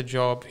gets a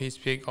job, he's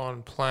big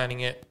on planning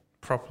it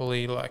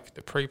properly, like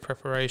the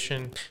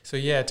pre-preparation. So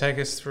yeah, take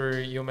us through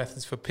your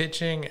methods for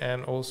pitching,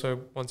 and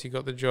also once you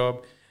got the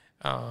job,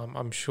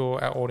 I'm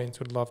sure our audience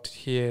would love to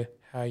hear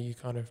how you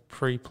kind of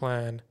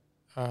pre-plan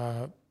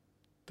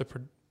the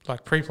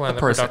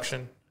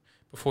production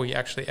before you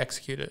actually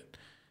execute it.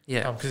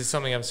 Yeah, because it's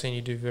something I've seen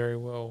you do very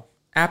well.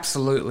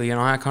 Absolutely,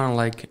 and I kind of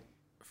like,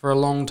 for a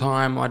long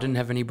time, I didn't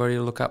have anybody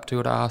to look up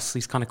to ask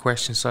these kind of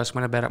questions, so I just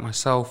went about it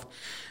myself.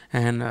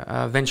 And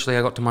eventually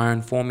I got to my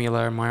own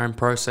formula and my own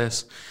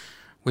process,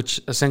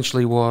 which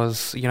essentially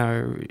was,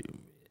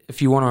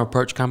 if you want to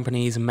approach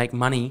companies and make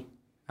money,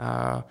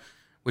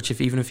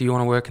 even if you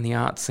want to work in the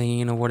art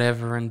scene or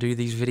whatever and do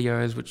these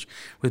videos, which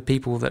with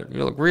people that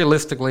look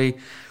realistically,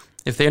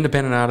 if they're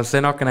independent artists,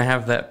 they're not going to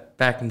have that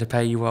backing to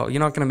pay you well. You're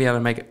not going to be able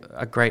to make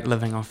a great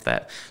living off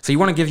that. So you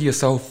want to give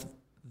yourself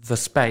the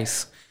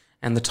space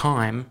and the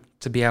time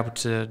to be able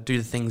to do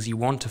the things you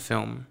want to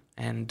film.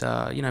 And,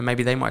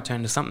 maybe they might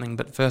turn to something.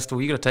 But first of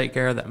all, you got to take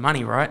care of that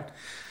money, right?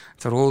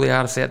 That's what all the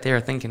artists out there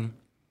are thinking.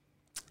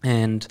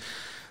 And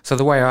so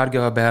the way I'd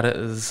go about it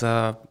is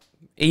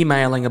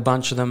emailing a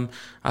bunch of them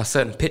a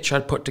certain pitch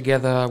I'd put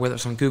together, whether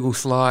it's on Google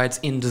Slides,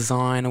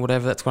 InDesign or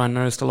whatever. That's what I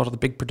noticed a lot of the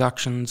big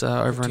productions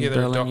over in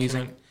Berlin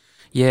using.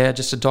 Yeah,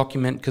 just a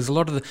document, because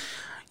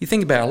you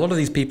think about it, a lot of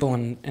these people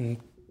in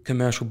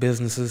commercial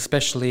businesses,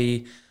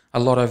 especially a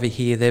lot over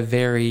here,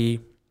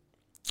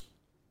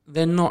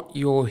 they're not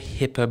your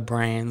hipper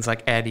brands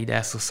like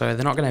Adidas or so.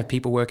 They're not going to have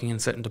people working in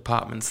certain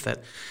departments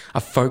that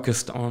are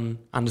focused on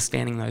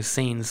understanding those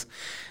scenes.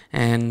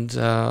 And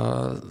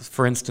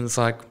for instance,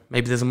 like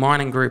maybe there's a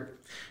mining group,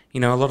 a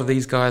lot of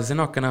these guys, they're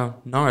not going to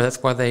know.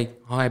 That's why they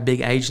hire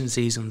big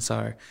agencies and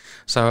so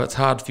it's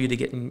hard for you to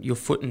get your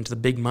foot into the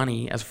big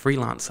money as a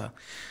freelancer.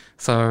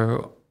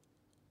 So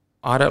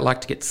I don't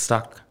like to get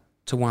stuck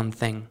to one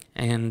thing.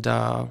 And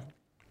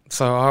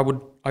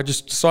so I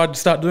just decided to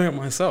start doing it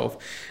myself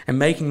and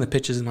making the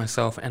pitches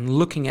myself and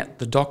looking at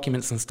the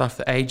documents and stuff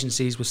that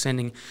agencies were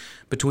sending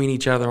between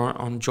each other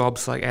on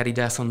jobs like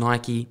Adidas or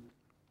Nike,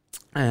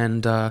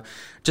 and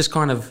just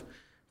kind of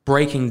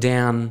breaking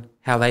down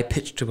how they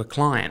pitch to a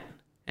client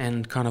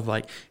and kind of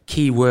like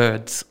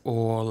keywords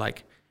or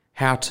like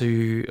how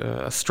to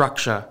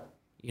structure,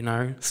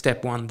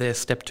 step 1 this,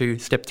 step 2,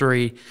 step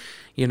 3,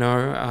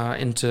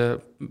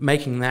 into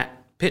making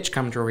that pitch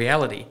come to a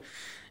reality.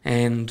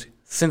 And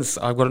since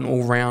I've got an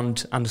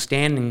all-round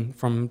understanding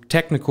from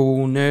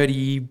technical,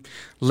 nerdy,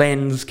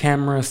 lens,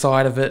 camera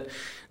side of it,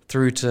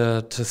 through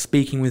to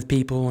speaking with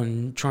people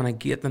and trying to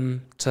get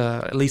them to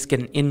at least get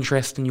an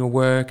interest in your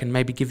work and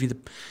maybe give you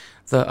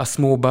a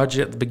small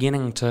budget at the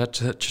beginning to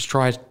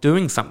try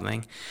doing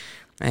something.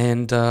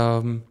 And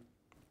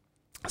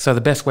so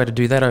the best way to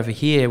do that over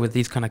here with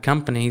these kind of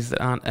companies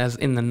that aren't as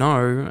in the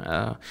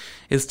know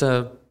is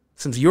to,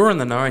 since you're in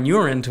the know and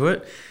you're into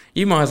it,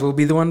 you might as well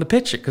be the one to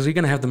pitch it because you're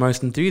going to have the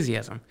most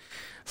enthusiasm.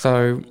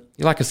 So,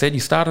 like I said, you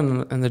start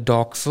in the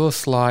docs or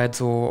slides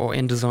or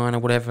InDesign or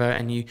whatever,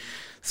 and you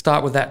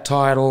start with that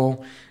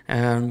title.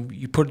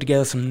 You put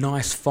together some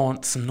nice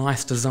fonts, some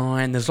nice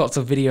design. There's lots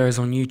of videos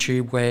on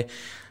YouTube where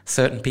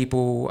certain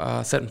people,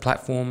 certain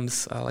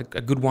platforms, like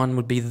a good one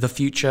would be The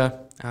Future.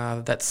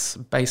 That's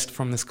based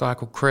from this guy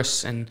called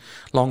Chris in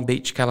Long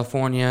Beach,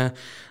 California.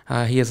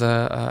 He has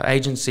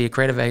a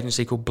creative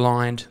agency called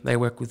Blind. They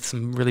work with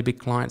some really big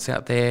clients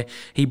out there.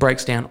 He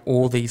breaks down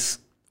all these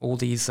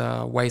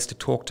ways to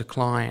talk to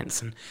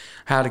clients and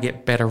how to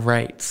get better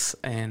rates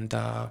and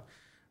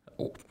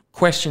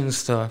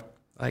questions to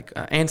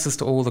answers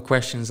to all the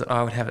questions that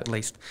I would have at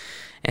least,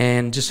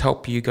 and just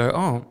help you go,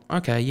 oh,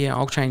 okay, yeah,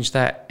 I'll change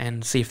that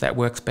and see if that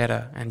works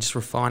better, and just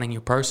refining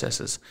your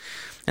processes.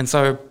 And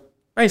so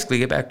basically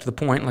get back to the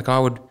point, like I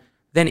would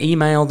then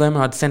email them,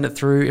 I'd send it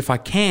through. If I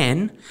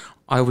can,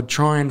 I would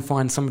try and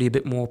find somebody a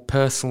bit more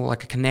personal,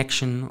 like a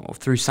connection or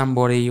through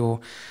somebody,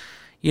 or,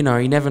 you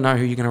never know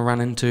who you're going to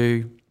run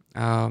into.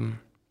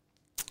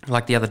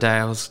 Like the other day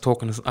I was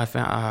talking to, I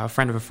found a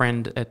friend of a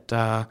friend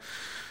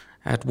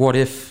at What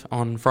If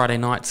on Friday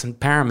nights in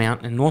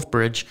Paramount in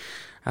Northbridge.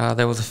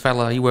 There was a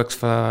fella, he works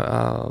for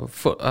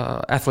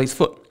Athlete's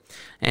Foot,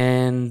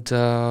 and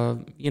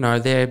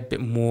they're a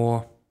bit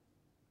more,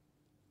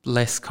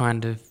 less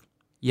kind of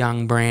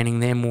young branding.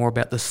 They're more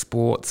about the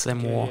sports. They're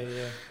more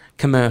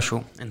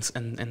commercial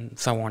and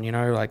so on.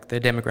 Like their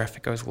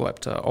demographic goes all up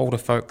to older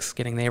folks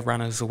getting their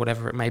runners or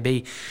whatever it may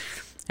be.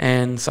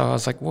 And so I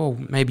was like, well,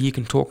 maybe you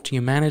can talk to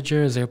your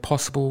manager. Is there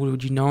possible?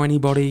 Would you know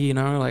anybody?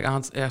 Like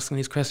asking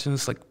these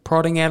questions, like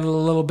prodding at it a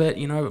little bit,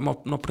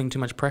 but not putting too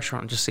much pressure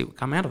on, just see what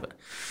come out of it.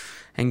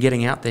 And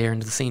getting out there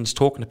into the scenes,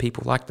 talking to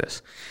people like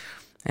this.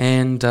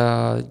 And,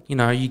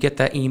 you get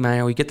that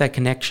email, you get that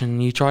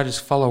connection, you try to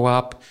just follow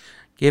up,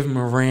 give them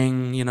a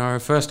ring.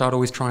 First I'd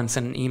always try and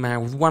send an email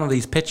with one of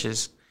these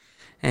pitches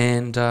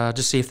and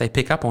just see if they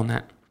pick up on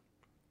that.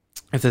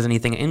 If there's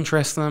anything that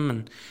interests them.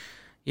 And,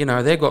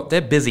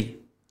 they're busy.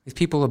 These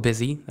people are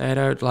busy. They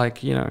don't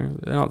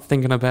they're not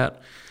thinking about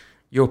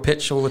your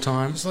pitch all the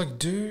time. It's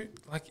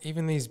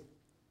even these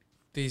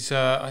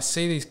I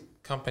see these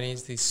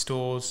companies, these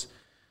stores,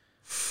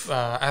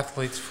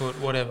 Athlete's Foot,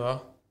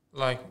 whatever,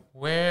 like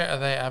where are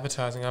they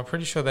advertising? I'm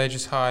pretty sure they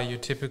just hire your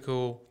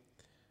typical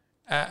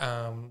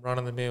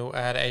run-of-the-mill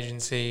ad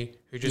agency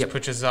who just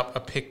pushes up a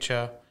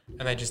picture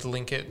and they just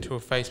link it to a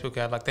Facebook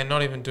ad. Like they're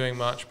not even doing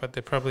much, but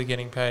they're probably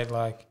getting paid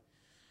like,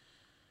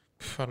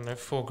 I don't know,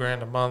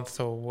 $4,000 a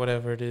month or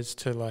whatever it is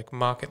to like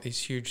market these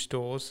huge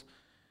stores.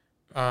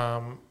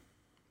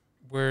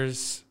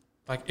 Whereas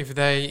like if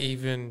they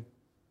even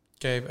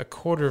gave a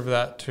quarter of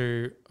that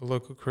to a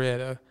local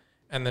creator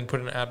and then put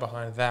an ad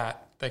behind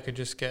that, they could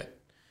just get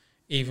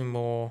even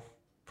more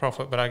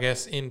profit. But I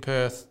guess in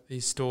Perth,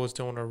 these stores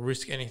don't want to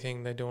risk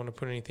anything. They don't want to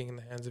put anything in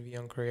the hands of a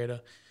young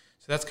creator.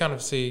 So that's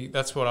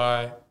what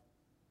I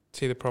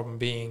see the problem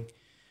being.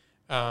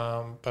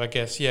 But I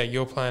guess,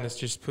 your plan is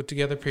just put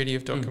together a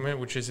PDF document,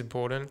 which is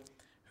important.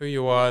 Who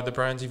you are, the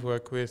brands you've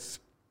worked with,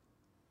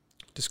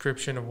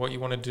 description of what you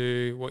want to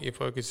do, what your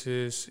focus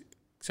is,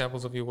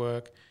 examples of your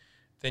work.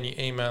 Then you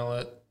email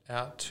it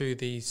out to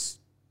these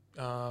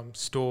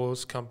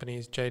stores,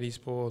 companies, JD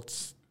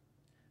Sports,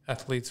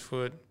 Athlete's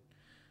Foot,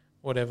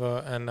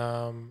 whatever,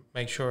 and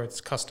make sure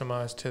it's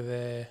customized to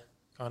their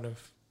kind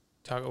of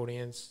target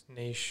audience,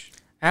 niche.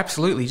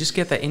 Absolutely. Just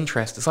get that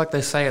interest. It's like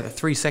they say at the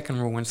 3-second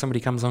rule when somebody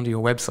comes onto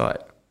your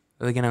website.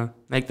 They're going to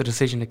make the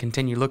decision to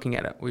continue looking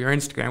at it, or your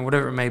Instagram,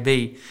 whatever it may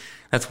be.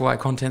 That's why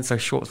content's so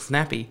short and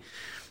snappy.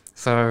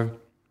 So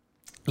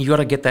you got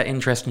to get that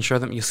interest and show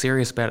them you're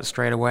serious about it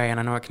straight away. And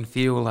I know it can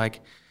feel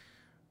like,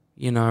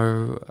 being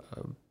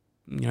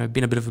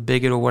a bit of a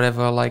bigot or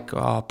whatever, like,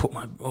 put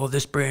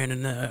this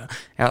brand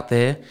out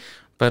there.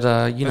 But,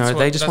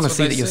 they just want to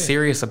see that you're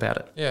serious about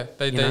it. Yeah,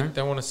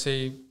 they want to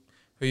see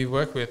who you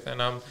work with. And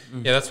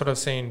that's what I've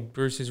seen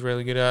Bruce is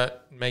really good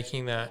at,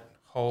 making that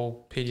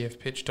whole PDF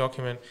pitch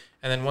document.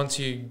 And then once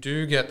you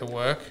do get the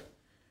work,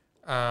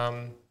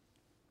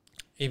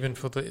 even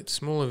for the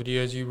smaller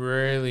videos, you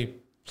rarely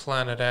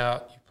plan it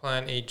out. You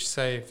plan each,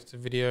 say if it's a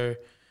video,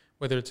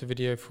 whether it's a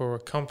video for a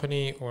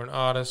company or an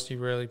artist, you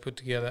rarely put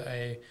together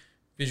a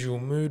visual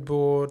mood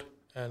board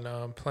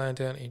and plan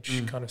down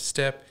each kind of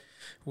step,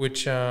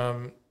 which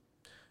I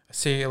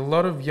see a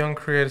lot of young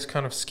creators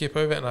kind of skip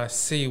over, and I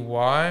see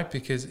why,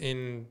 because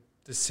in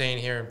the scene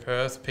here in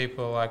Perth,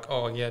 people are like,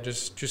 oh yeah,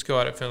 just go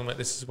out and film it.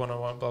 This is what I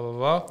want, blah,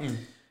 blah, blah.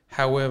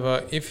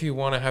 However, if you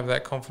want to have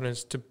that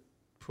confidence to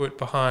put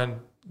behind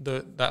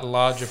that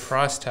larger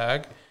price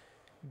tag,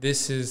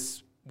 this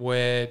is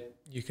where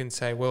you can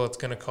say, well, it's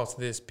going to cost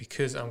this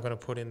because I'm going to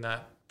put in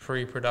that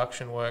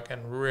pre-production work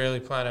and really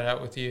plan it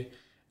out with you,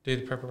 do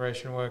the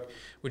preparation work,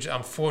 which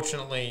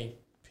unfortunately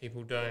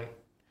people don't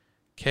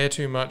care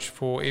too much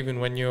for even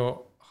when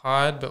you're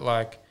hired, but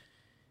like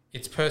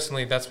it's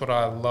personally, that's what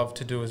I love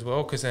to do as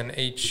well, because then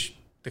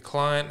the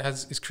client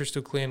is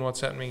crystal clear in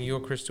what's happening, you're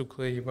crystal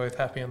clear, you're both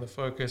happy on the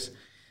focus,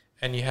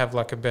 and you have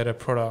like a better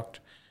product.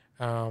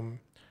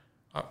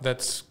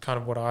 That's kind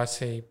of what I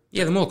see.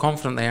 Yeah, the more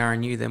confident they are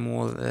in you, the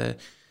more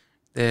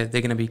they're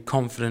going to be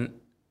confident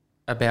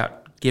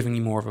about giving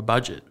you more of a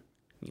budget.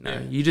 You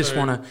know, you just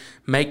want to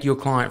make your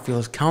client feel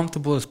as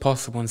comfortable as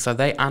possible, and so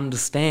they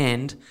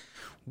understand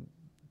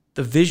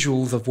the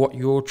visuals of what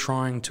you're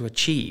trying to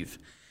achieve.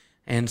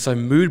 And so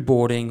mood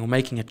boarding or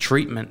making a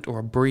treatment or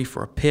a brief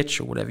or a pitch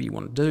or whatever you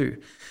want to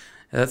do,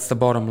 that's the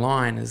bottom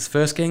line, is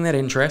first getting that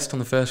interest on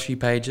the first few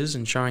pages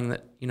and showing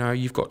that, you know,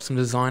 you've got some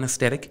design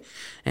aesthetic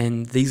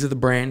and these are the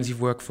brands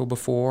you've worked for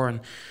before,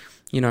 and,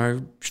 you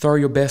know, throw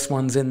your best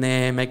ones in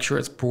there, make sure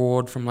it's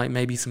broad from like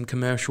maybe some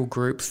commercial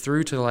groups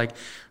through to like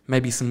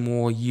maybe some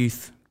more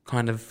youth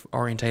kind of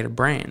orientated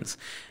brands,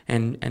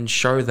 and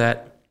show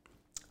that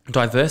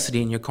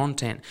diversity in your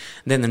content.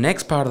 And then the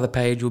next part of the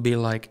page will be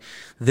like,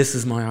 this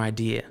is my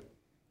idea,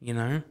 you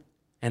know,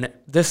 and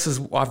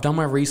I've done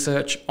my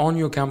research on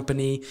your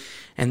company,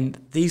 and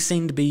these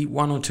seem to be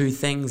one or two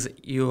things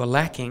that you are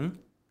lacking.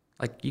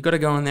 Like, you got to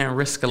go in there and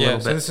risk a little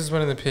bit. So this is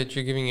one in the pitch.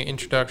 You're giving an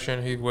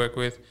introduction, who you work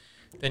with.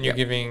 Then you're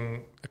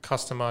giving a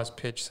customized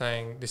pitch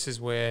saying, this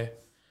is where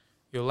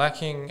you're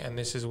lacking and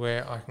this is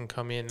where I can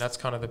come in. That's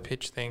kind of the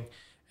pitch thing.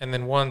 And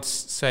then once,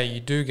 say, you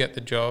do get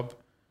the job,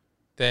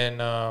 then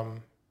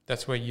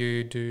that's where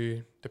you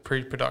do the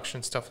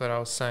pre-production stuff that I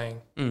was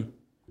saying.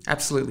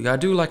 Absolutely. I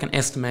do like an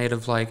estimate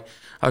of like,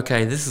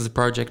 okay, this is a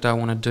project I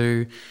want to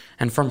do,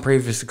 and from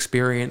previous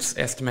experience,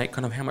 estimate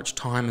kind of how much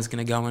time is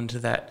going to go into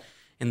that,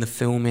 in the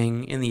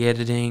filming, in the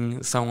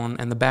editing, so on,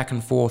 and the back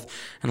and forth.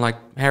 And like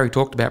Harry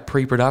talked about,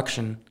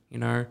 pre-production, you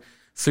know,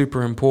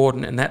 super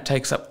important, and that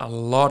takes up a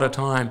lot of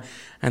time.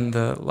 And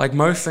like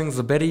most things,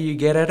 the better you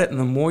get at it and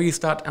the more you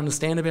start to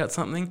understand about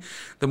something,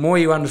 the more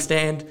you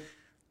understand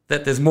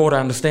that there's more to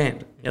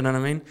understand. You know what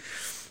I mean?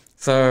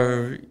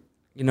 So,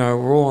 you know,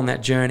 we're all on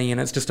that journey,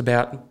 and it's just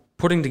about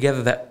putting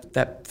together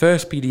that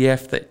first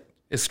PDF that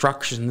is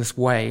structured in this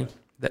way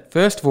that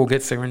first of all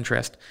gets their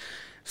interest,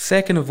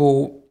 second of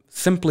all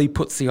simply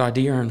puts the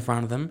idea in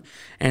front of them,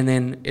 and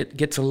then it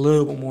gets a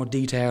little bit more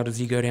detailed as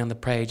you go down the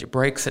page. It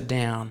breaks it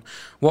down.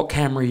 What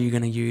camera are you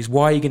going to use?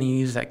 Why are you going to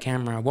use that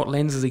camera? What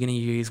lenses are you going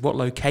to use? What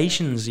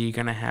locations are you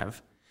going to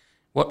have?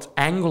 What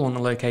angle on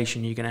the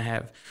location are you going to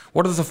have?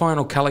 What is the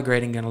final color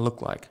grading going to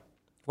look like?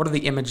 What are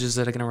the images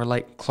that are going to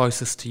relate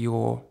closest to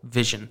your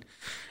vision?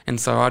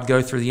 And so I'd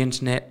go through the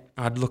internet,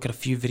 I'd look at a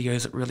few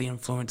videos that really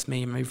influenced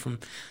me, maybe from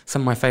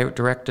some of my favorite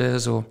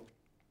directors or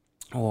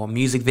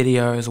music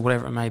videos or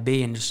whatever it may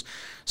be, and just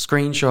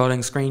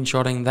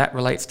screenshotting, that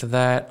relates to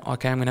that.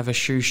 Okay, I'm going to have a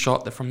shoe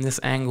shot that from this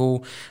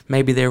angle,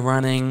 maybe they're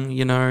running,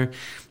 you know,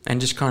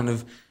 and just kind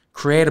of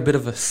create a bit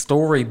of a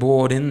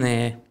storyboard in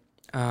there,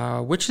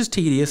 which is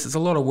tedious. It's a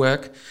lot of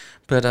work,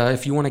 but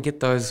if you want to get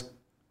those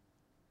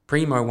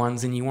primo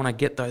ones and you want to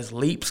get those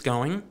leaps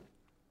going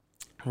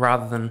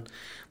rather than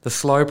the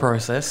slow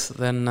process,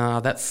 then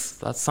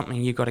that's something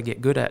you've got to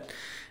get good at.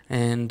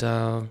 And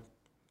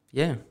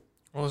yeah.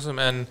 Awesome.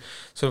 And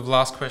sort of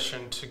last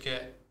question, to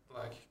get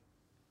like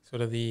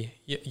sort of the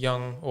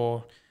young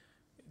or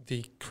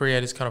the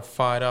creators kind of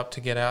fired up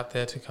to get out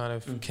there to kind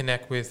of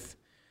connect with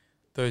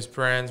those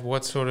brands,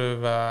 what's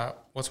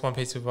one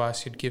piece of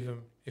advice you'd give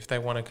them if they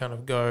want to kind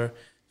of go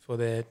for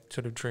their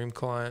sort of dream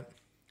client?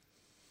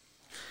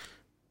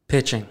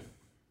 Pitching.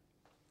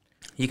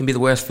 You can be the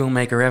worst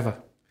filmmaker ever,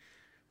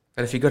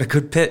 but if you've got a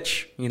good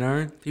pitch, you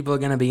know, people are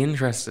going to be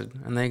interested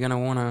and they're going to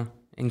want to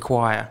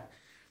inquire.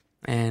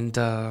 And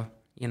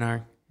you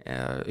know,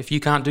 if you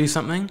can't do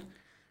something,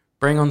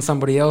 bring on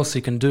somebody else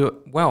who can do it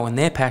well, and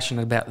they're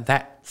passionate about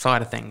that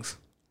side of things.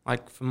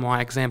 Like for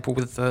my example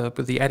with the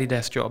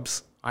Adidas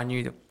jobs, I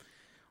knew that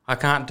I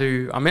can't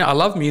do. I mean, I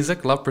love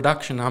music, love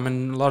production. I'm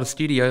in a lot of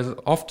studios,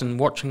 often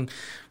watching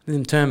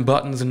them turn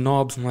buttons and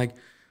knobs. I'm like,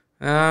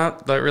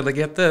 don't really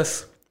get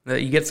this.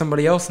 That you get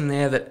somebody else in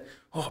there that,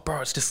 oh,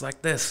 bro, it's just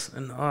like this,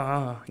 and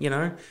you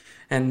know,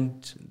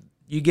 and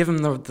you give them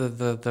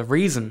the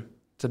reason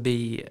to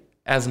be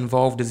as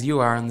involved as you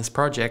are in this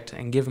project,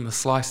 and give them a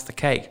slice of the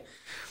cake,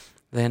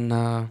 then,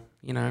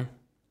 you know,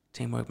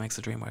 teamwork makes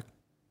the dream work.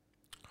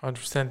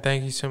 100%.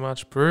 Thank you so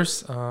much,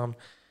 Bruce.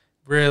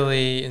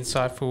 Really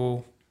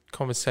insightful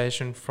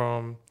conversation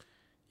from,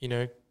 you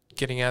know,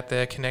 getting out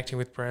there, connecting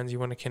with brands you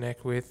want to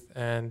connect with,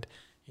 and,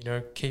 you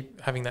know,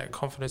 keep having that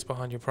confidence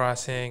behind your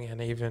pricing, and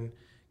even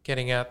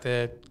getting out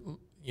there,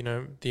 you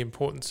know, the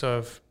importance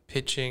of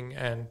pitching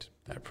and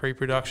that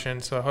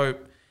pre-production. So I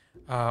hope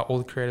all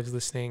the creatives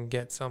listening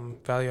get some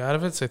value out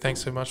of it. So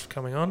thanks so much for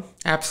coming on.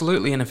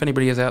 Absolutely. And if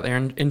anybody is out there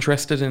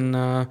interested in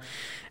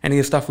any of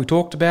the stuff we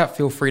talked about,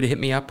 feel free to hit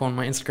me up on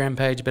my Instagram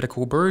page, Better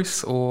Call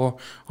Bruce, or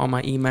on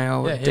my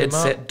email,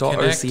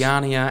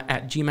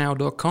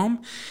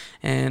 deadset.oceania@gmail.com.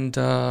 And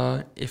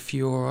if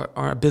you're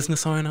a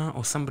business owner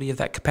or somebody of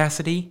that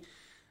capacity,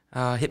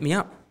 hit me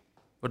up.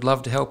 Would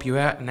love to help you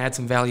out and add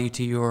some value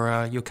to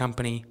your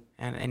company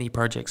and any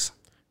projects.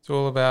 It's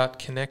all about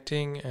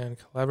connecting and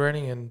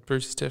collaborating, and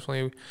Bruce is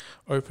definitely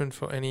open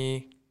for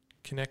any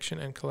connection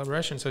and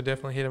collaboration. So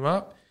definitely hit him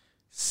up.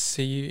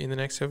 See you in the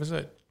next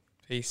episode.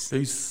 Peace.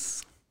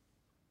 Peace.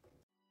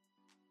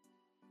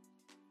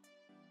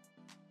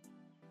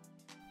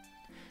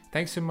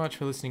 Thanks so much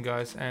for listening,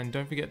 guys. And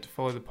don't forget to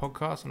follow the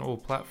podcast on all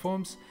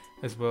platforms,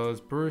 as well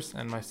as Bruce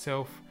and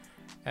myself.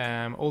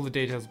 All the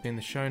details will be in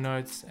the show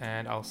notes,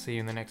 and I'll see you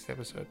in the next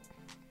episode.